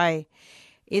Uncle Ray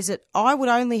is that I would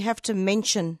only have to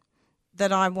mention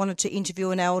that I wanted to interview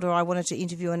an elder, I wanted to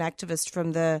interview an activist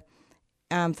from the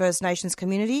First Nations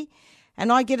community,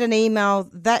 and I get an email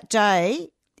that day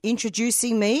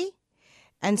introducing me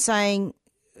and saying,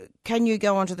 can you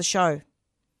go onto the show?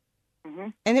 Mm-hmm.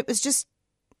 And it was just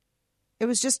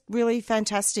really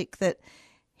fantastic that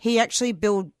he actually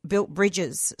built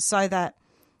bridges so that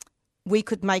we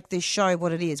could make this show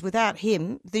what it is. Without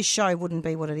him, this show wouldn't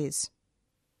be what it is.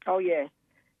 Oh, yeah.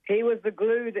 He was the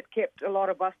glue that kept a lot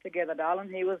of us together,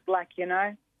 darling. He was like, you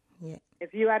know,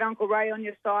 if you had Uncle Ray on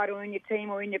your side or in your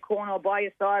team or in your corner or by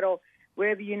your side or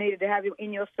wherever you needed to have him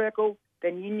in your circle,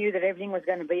 then you knew that everything was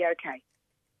going to be okay.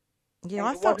 Yeah,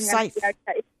 I felt safe. If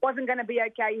it wasn't going to be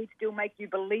okay, he'd still make you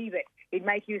believe it. He'd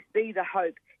make you see the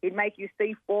hope. He'd make you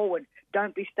see forward.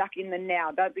 Don't be stuck in the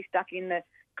now. Don't be stuck in the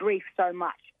grief so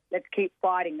much. Let's keep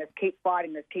fighting. Let's keep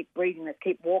fighting. Let's keep breathing. Let's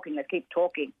keep walking. Let's keep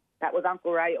talking. That was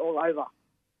Uncle Ray all over.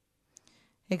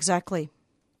 Exactly.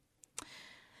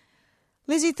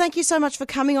 Lizzie, thank you so much for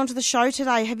coming onto the show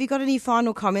today. Have you got any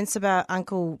final comments about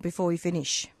Uncle before we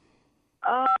finish?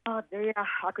 Oh, dear.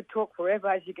 I could talk forever,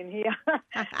 as you can hear.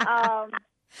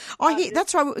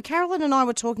 That's right. Carolyn and I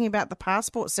were talking about the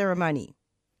passport ceremony.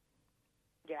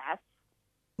 Yes.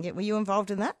 Yeah, were you involved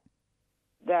in that?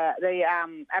 The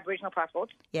Aboriginal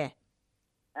passport? Yeah.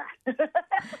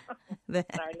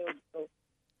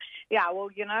 Yeah, well,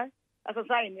 you know, as I was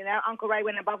saying, you know, Uncle Ray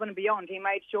went above and beyond. He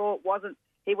made sure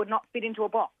he would not fit into a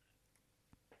box.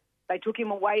 They took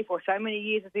him away for so many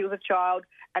years as he was a child,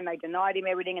 and they denied him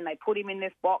everything, and they put him in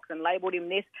this box and labelled him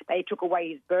this. They took away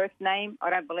his birth name. I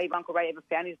don't believe Uncle Ray ever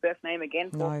found his birth name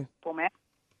again for Matt,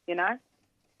 you know.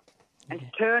 And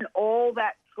to turn all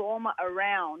that trauma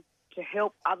around to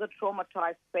help other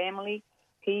traumatised family,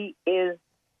 he is,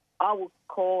 I would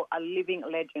call, a living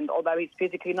legend. Although he's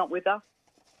physically not with us,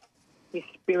 his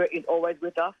spirit is always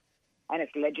with us, and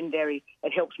it's legendary.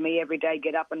 It helps me every day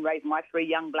get up and raise my 3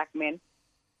 young black men.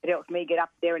 It helps me get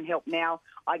up there and help now.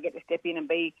 I get to step in and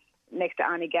be next to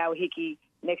Auntie Gail Hickey,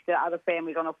 next to other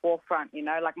families on the forefront, you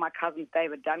know, like my cousin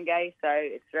David Dungay. So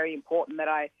it's very important that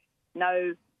I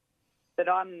know that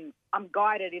I'm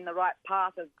guided in the right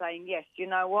path of saying, yes, you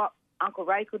know what, Uncle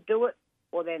Ray could do it,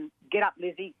 well then get up,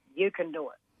 Lizzie, you can do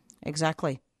it.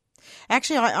 Exactly.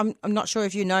 Actually, I'm not sure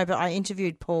if you know, but I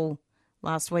interviewed Paul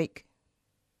last week.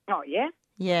 Oh, yeah?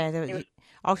 Yeah.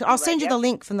 I'll send you the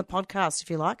link from the podcast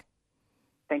if you like.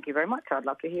 Thank you very much. I'd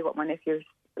love to hear what my nephew's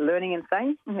learning and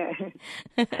saying.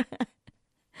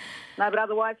 No, but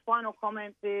otherwise, final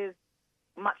comments is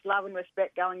much love and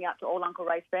respect going out to all Uncle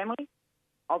Ray's family,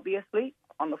 obviously,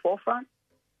 on the forefront.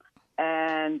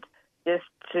 And just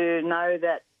to know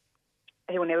that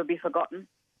he will never be forgotten.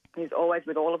 He's always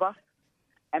with all of us.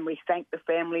 And we thank the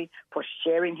family for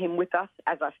sharing him with us.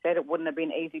 As I said, it wouldn't have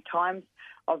been easy times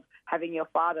of having your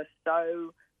father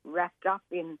so wrapped up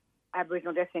in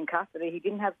Aboriginal deaths in custody. He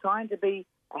didn't have time to be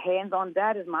a hands-on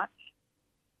dad as much.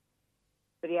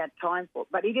 But he had time for,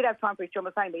 but he did have time for his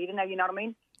children, but he didn't have, you know what I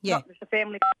mean? Yeah. Not just a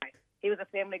family guy. he was a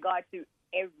family guy to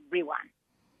everyone.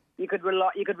 You could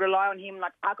rely on him.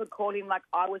 Like I could call him like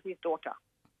I was his daughter.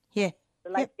 Yeah.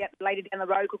 The lady down the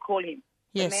road could call him.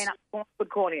 Yes. The man up front could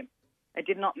call him. It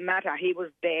did not matter. He was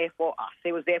there for us.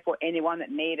 He was there for anyone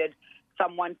that needed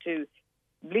someone to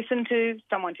listen to,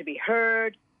 someone to be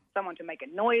heard, someone to make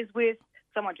a noise with,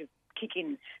 someone to kick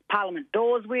in Parliament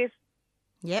doors with.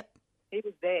 Yep. He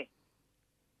was there.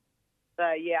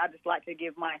 So, yeah, I'd just like to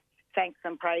give my thanks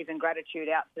and praise and gratitude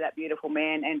out to that beautiful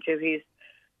man and to his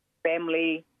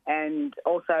family, and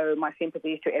also my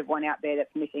sympathies to everyone out there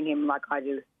that's missing him like I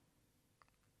do.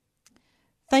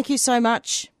 Thank you so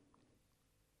much.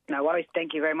 No worries.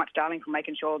 Thank you very much, darling, for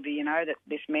making sure that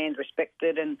this man's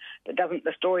respected and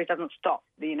the story doesn't stop.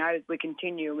 We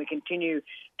continue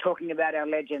talking about our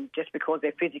legends. Just because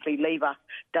they physically leave us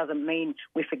doesn't mean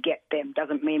we forget them.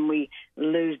 Doesn't mean we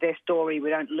lose their story. We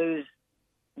don't lose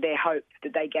their hope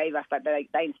that they gave us, that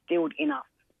they instilled in us.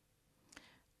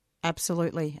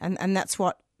 Absolutely, and that's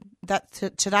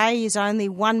today is only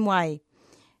one way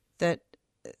that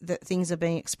things are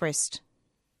being expressed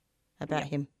about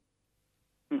him.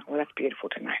 Well, that's beautiful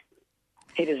to know.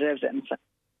 He deserves it. And so.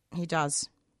 He does.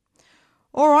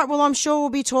 All right, well, I'm sure we'll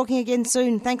be talking again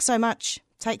soon. Thanks so much.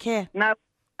 Take care. No,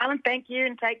 Alan, thank you,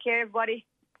 and take care, everybody.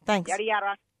 Thanks. Yada,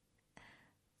 yada.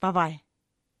 Bye-bye.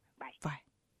 Bye. Bye.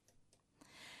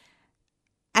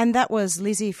 And that was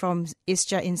Lizzie from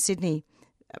ISJA in Sydney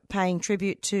paying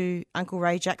tribute to Uncle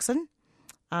Ray Jackson,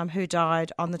 who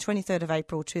died on the 23rd of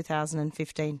April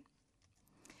 2015.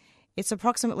 It's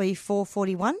approximately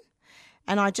 4:41.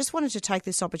 And I just wanted to take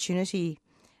this opportunity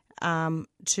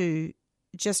to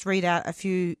just read out a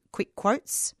few quick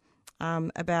quotes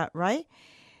about Ray.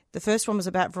 The first one was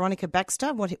about Veronica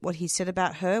Baxter, what he said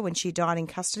about her when she died in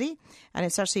custody, and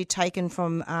it's actually taken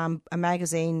from a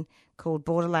magazine called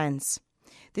Borderlands.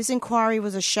 This inquiry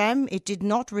was a sham. It did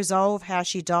not resolve how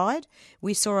she died.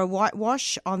 We saw a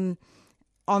whitewash on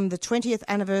the 20th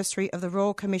anniversary of the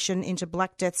Royal Commission into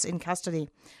Black Deaths in Custody.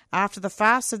 After the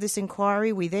farce of this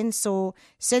inquiry, we then saw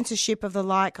censorship of the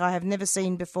like I have never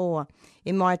seen before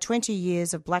in my 20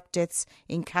 years of Black Deaths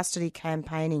in Custody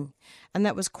campaigning. And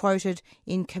that was quoted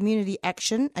in Community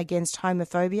Action Against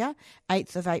Homophobia,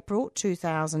 8th of April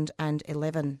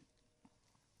 2011.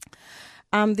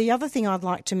 The other thing I'd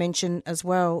like to mention as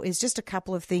well is just a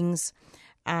couple of things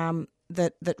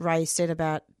that Ray said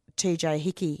about TJ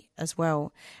Hickey as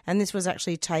well. And this was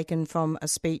actually taken from a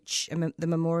speech, the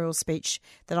memorial speech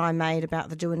that I made about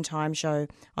the Doin' Time show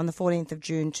on the 14th of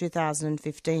June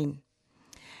 2015.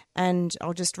 And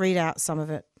I'll just read out some of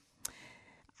it.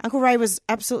 Uncle Ray was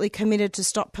absolutely committed to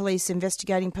stop police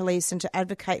investigating police and to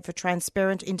advocate for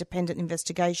transparent, independent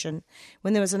investigation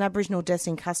when there was an Aboriginal death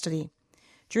in custody.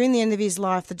 During the end of his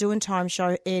life, the Doin' Time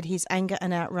show aired his anger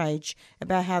and outrage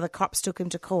about how the cops took him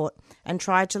to court and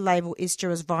tried to label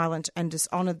ISJA as violent and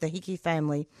dishonoured the Hickey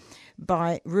family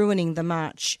by ruining the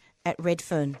march at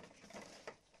Redfern.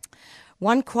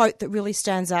 One quote that really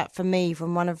stands out for me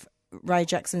from one of Ray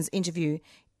Jackson's interviews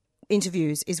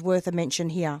is worth a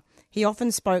mention here. He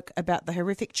often spoke about the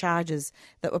horrific charges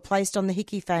that were placed on the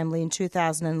Hickey family in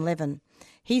 2011.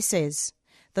 He says,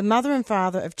 "The mother and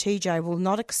father of TJ will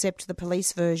not accept the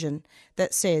police version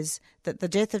that says that the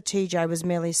death of TJ was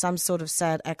merely some sort of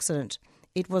sad accident.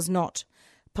 It was not.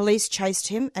 Police chased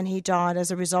him and he died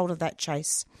as a result of that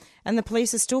chase. And the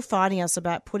police are still fighting us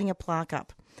about putting a plaque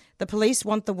up. The police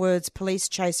want the words police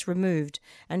chase removed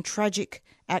and tragic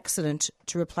accident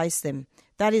to replace them.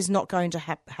 That is not going to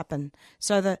happen.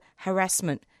 So the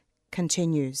harassment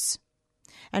continues."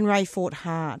 And Ray fought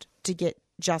hard to get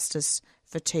justice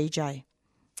for TJ.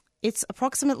 It's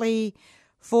approximately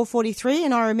 4:43,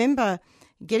 and I remember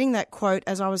getting that quote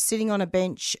as I was sitting on a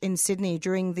bench in Sydney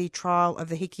during the trial of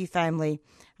the Hickey family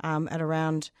at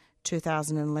around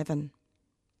 2011.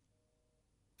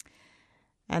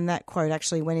 And that quote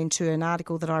actually went into an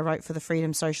article that I wrote for the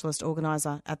Freedom Socialist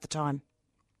Organiser at the time.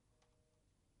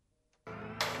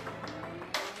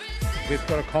 We've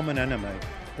got a common enemy.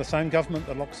 The same government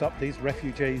that locks up these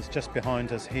refugees just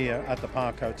behind us here at the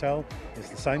Park Hotel is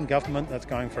the same government that's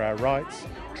going for our rights,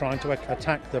 trying to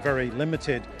attack the very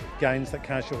limited gains that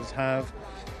casuals have.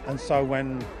 And so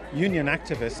when union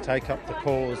activists take up the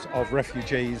cause of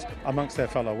refugees amongst their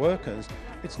fellow workers,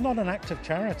 it's not an act of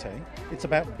charity. It's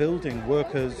about building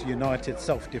workers' united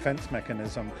self-defence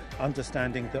mechanism,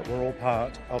 understanding that we're all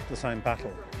part of the same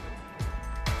battle.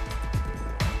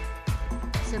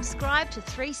 Subscribe to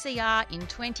 3CR in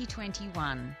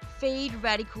 2021. Feed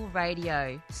Radical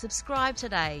Radio. Subscribe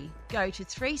today. Go to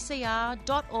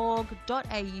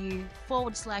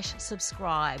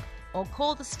 3cr.org.au/subscribe. or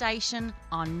call the station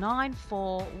on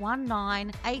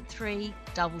 9419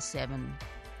 8377.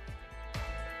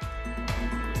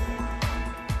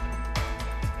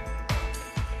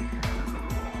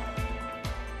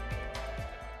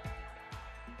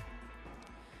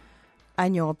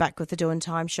 And you're back with the Doing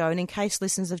Time show. And in case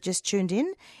listeners have just tuned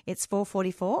in, it's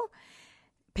 4:44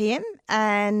 p.m.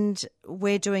 and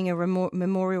we're doing a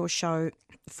memorial show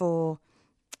for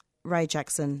Ray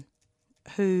Jackson,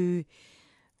 who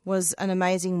was an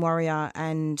amazing warrior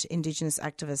and Indigenous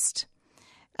activist.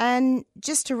 And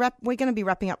just to wrap, we're going to be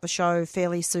wrapping up the show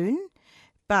fairly soon,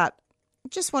 but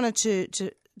just wanted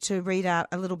to read out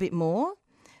a little bit more.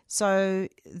 So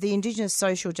the Indigenous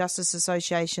Social Justice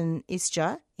Association,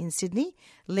 ISJA, in Sydney,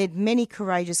 led many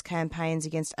courageous campaigns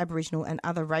against Aboriginal and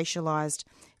other racialised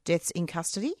deaths in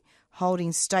custody,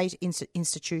 holding state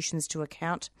institutions to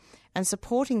account and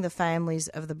supporting the families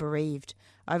of the bereaved.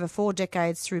 Over 4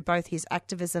 decades through both his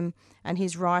activism and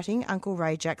his writing, Uncle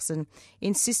Ray Jackson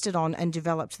insisted on and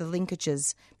developed the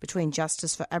linkages between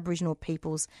justice for Aboriginal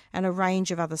peoples and a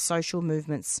range of other social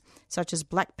movements such as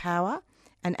Black Power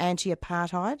and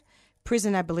anti-apartheid,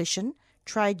 prison abolition,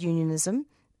 trade unionism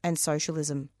and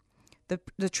socialism.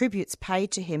 The tributes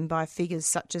paid to him by figures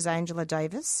such as Angela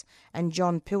Davis and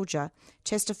John Pilger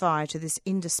testify to this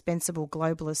indispensable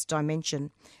globalist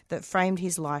dimension that framed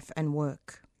his life and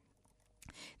work.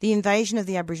 The invasion of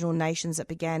the Aboriginal nations that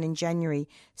began in January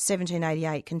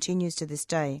 1788 continues to this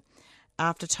day.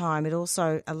 After time, it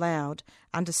also allowed,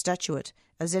 under statute,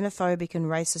 a xenophobic and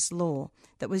racist law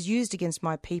that was used against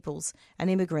my peoples and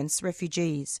immigrants,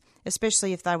 refugees,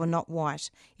 especially if they were not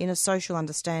white, in a social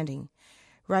understanding.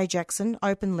 Ray Jackson,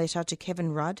 open letter to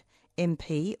Kevin Rudd,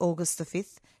 MP, August the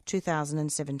 5th,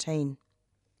 2013,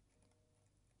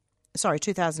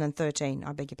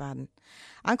 I beg your pardon.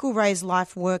 Uncle Ray's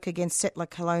life work against settler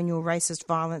colonial racist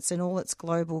violence in all its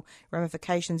global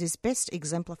ramifications is best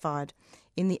exemplified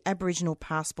in the Aboriginal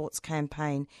Passports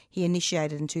campaign he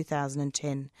initiated in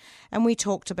 2010. And we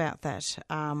talked about that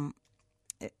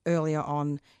earlier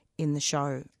on in the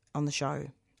show.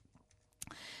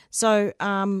 So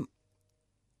I'm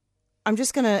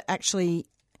just going to actually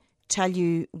tell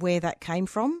you where that came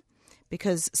from,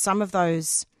 because some of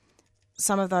those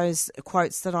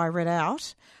quotes that I read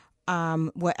out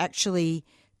were actually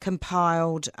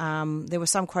compiled. There were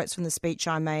some quotes from the speech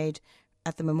I made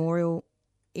at the memorial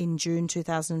in June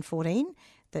 2014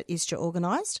 that ISJA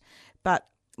organised, but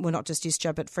well, not just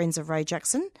ISJA, but Friends of Ray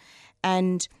Jackson.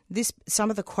 And some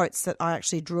of the quotes that I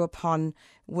actually drew upon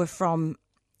were from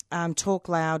Talk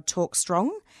Loud, Talk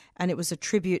Strong, and it was a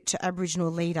tribute to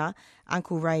Aboriginal leader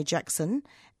Uncle Ray Jackson,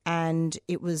 and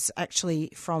it was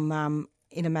actually from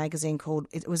in a magazine called,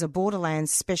 it was a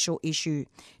Borderlands special issue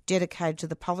dedicated to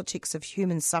the politics of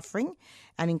human suffering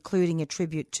and including a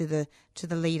tribute to the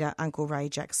leader Uncle Ray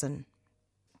Jackson.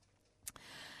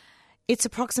 It's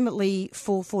approximately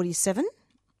 4:47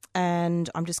 and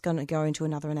I'm just going to go into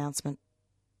another announcement.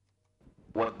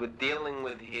 What we're dealing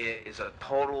with here is a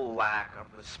total lack of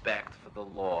respect for the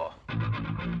law.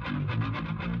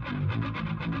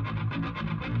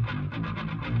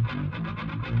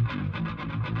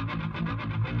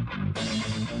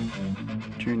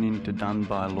 Tune in to Done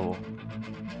by Law.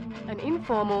 An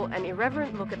informal and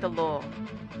irreverent look at the law.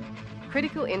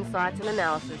 Critical insights and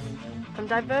analysis from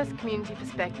diverse community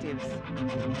perspectives.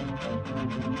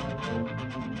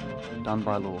 Done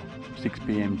by Law, 6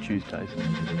 p.m. Tuesdays.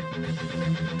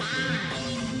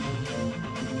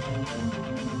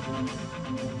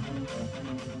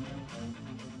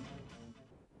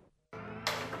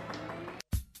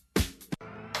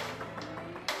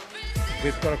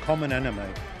 We've got a common enemy.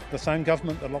 The same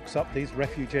government that locks up these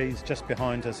refugees just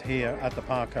behind us here at the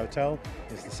Park Hotel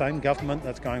is the same government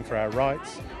that's going for our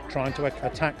rights, trying to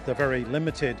attack the very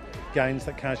limited gains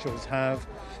that casuals have.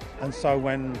 And so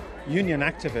when union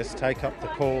activists take up the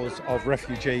cause of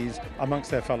refugees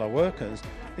amongst their fellow workers,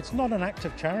 it's not an act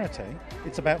of charity.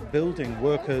 It's about building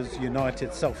workers'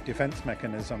 united self-defence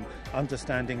mechanism,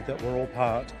 understanding that we're all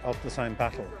part of the same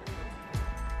battle.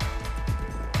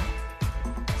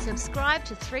 Subscribe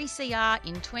to 3CR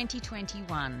in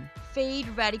 2021. Feed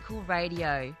Radical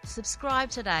Radio. Subscribe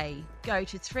today. Go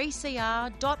to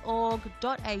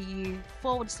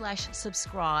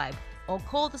 3cr.org.au/subscribe or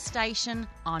call the station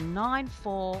on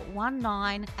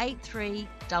 9419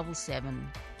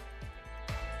 8377.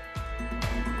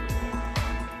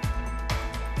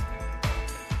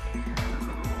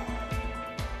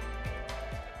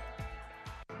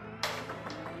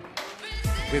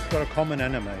 We've got a common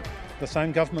enemy. The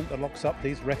same government that locks up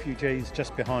these refugees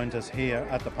just behind us here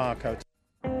at the Park Hotel.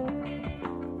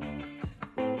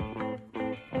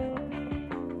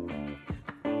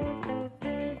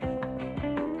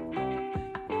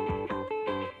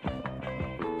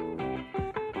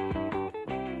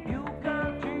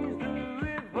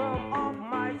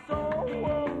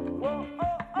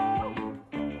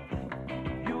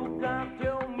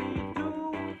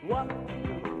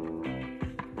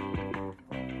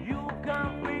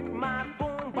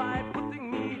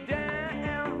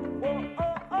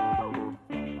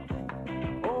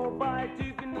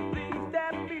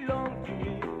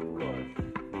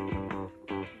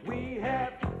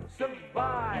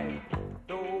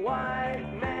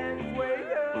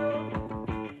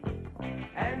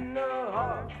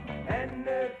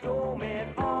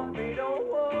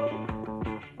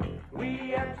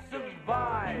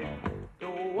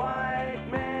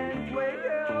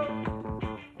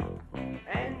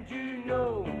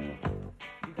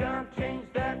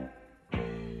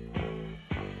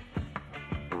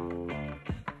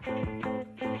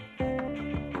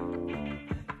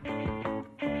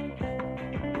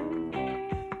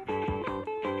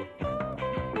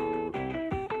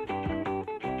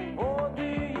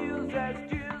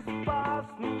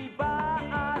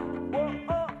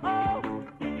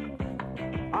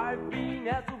 I've been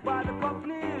hassled by the cops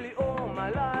nearly all my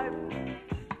life.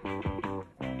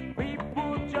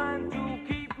 People trying to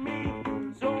keep me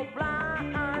so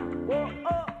blind. Oh,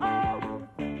 oh, oh.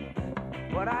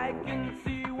 But I can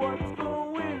see what's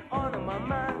going on in my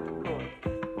mind. 'Cause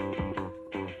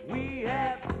we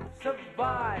have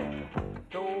survived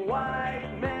the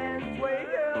white man's way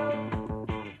up.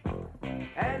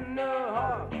 And the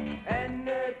heart and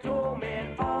the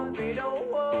torment of it all.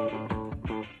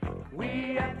 We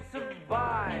have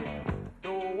survived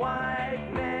the white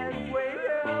man's way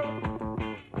up.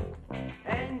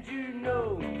 And you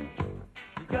know,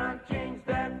 you can't change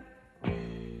that.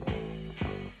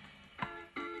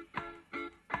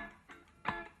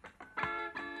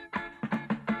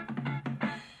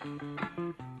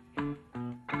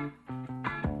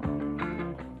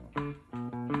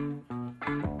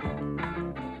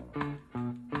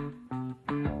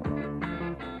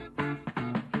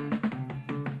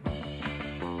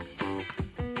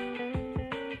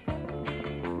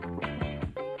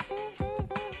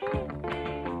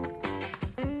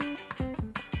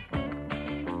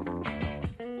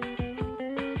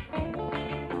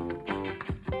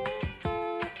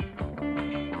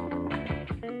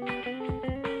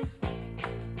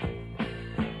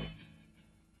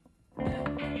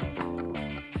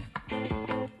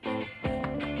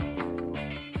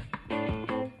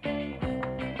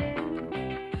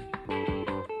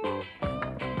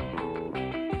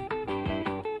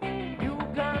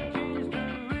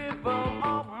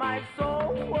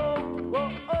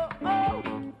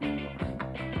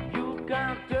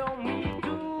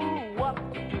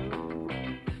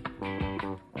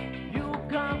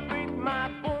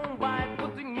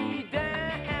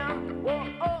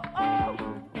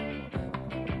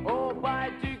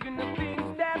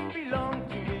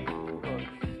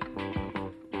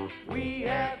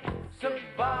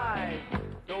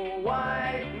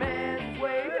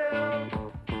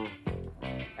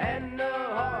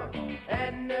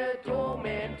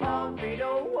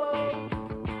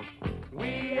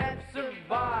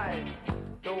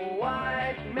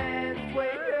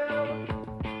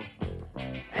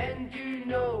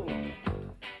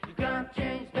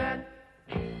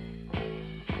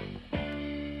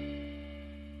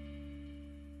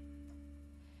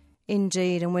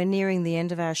 Indeed, and we're nearing the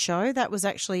end of our show. That was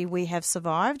actually We Have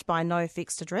Survived by No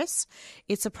Fixed Address.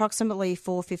 It's approximately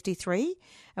 4:53,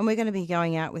 and we're going to be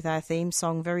going out with our theme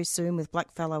song very soon with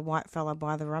Black Fella, White Fella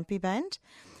by the Rumpy Band.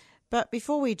 But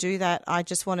before we do that, I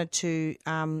just wanted to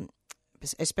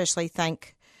especially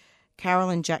thank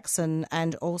Carolyn Jackson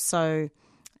and also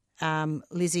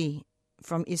Lizzie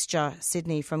from ISJA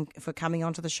Sydney for coming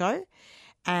onto the show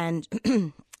and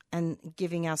and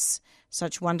giving us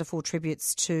such wonderful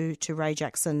tributes to Ray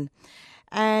Jackson.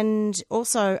 And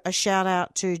also a shout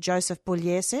out to Joseph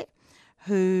Pugliese,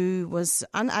 who was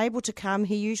unable to come.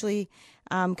 He usually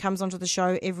comes onto the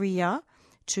show every year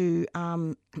to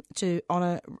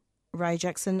honour Ray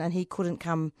Jackson, and he couldn't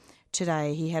come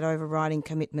today. He had overriding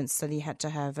commitments that he had to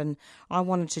have, and I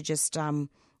wanted to just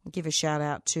give a shout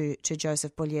out to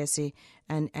Joseph Pugliese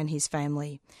and his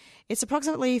family. It's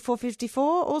approximately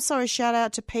 4:54. Also a shout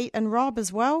out to Pete and Rob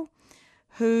as well,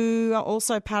 who are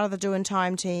also part of the Doing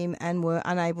Time team and were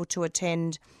unable to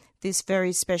attend this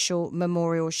very special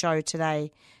memorial show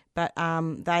today. But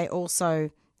they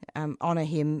also honour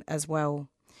him as well.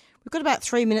 We've got about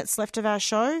 3 minutes left of our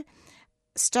show.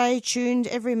 Stay tuned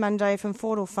every Monday from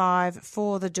 4 till 5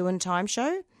 for the Doing Time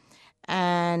show.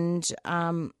 And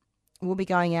we'll be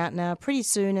going out now pretty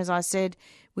soon, as I said,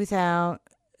 with our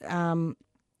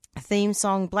theme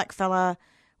song, Black Fella,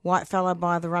 White Fella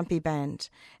by the Rumpy Band.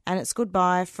 And it's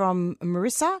goodbye from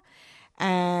Marissa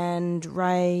and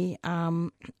Ray.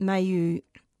 May you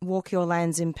walk your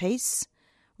lands in peace.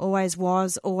 Always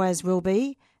was, always will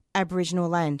be Aboriginal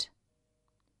land.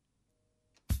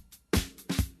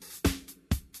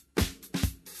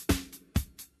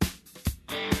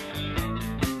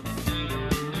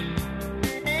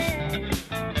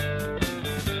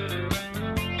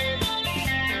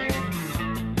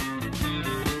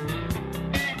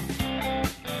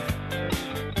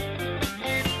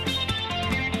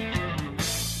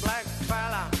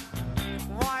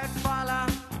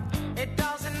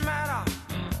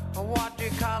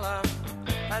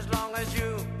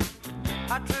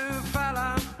 A true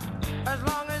fella, as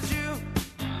long as you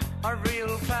a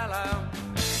real fella.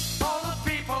 All the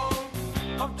people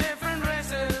of different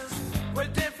races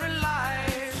with different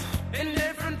lives in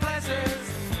different places.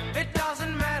 It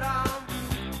doesn't matter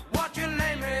what your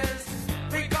name is.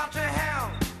 We got to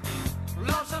have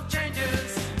lots of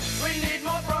changes. We need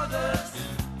more brothers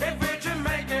if we're to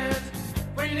make it.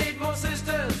 We need more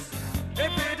sisters if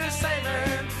we're to save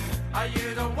it.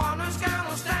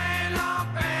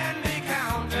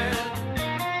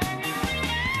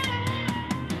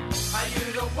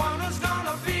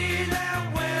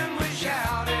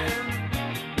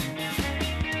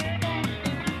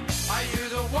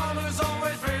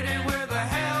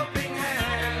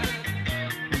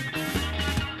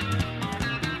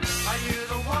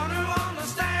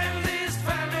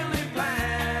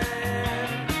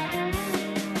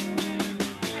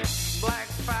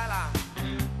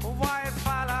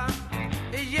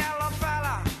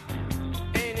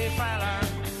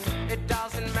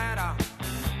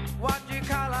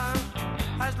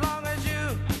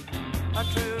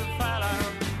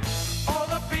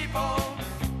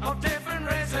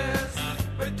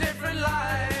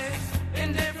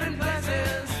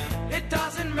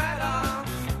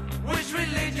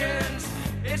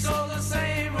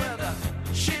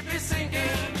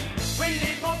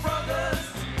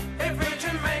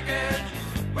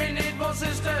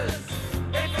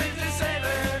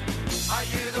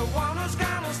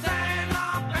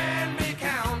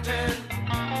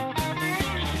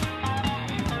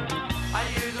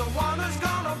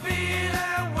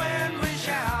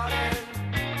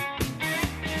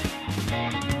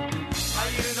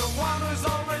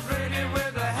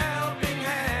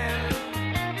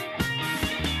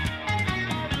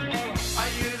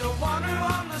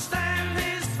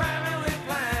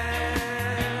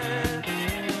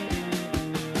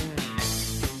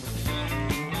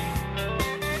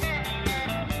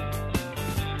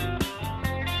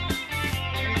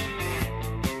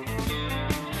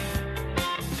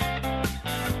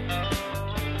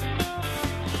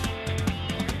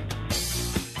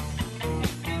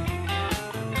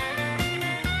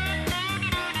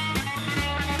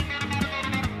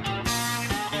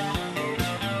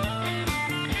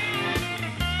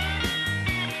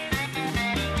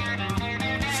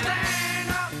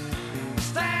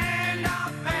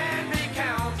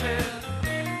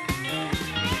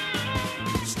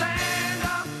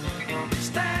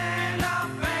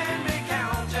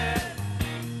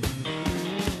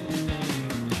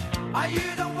 Are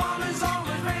you the one who's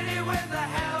always ready with a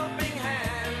helping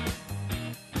hand?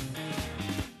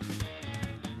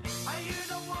 Are you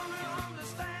the one who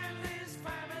understands this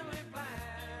family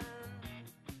plan?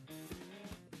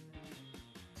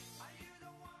 Are you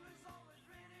the one who's always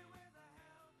ready with a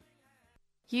helping hand?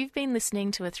 You've been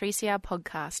listening to a 3CR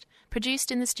podcast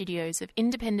produced in the studios of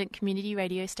independent community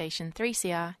radio station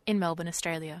 3CR in Melbourne,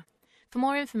 Australia. For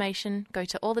more information, go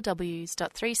to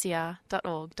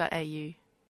allthews.3cr.org.au.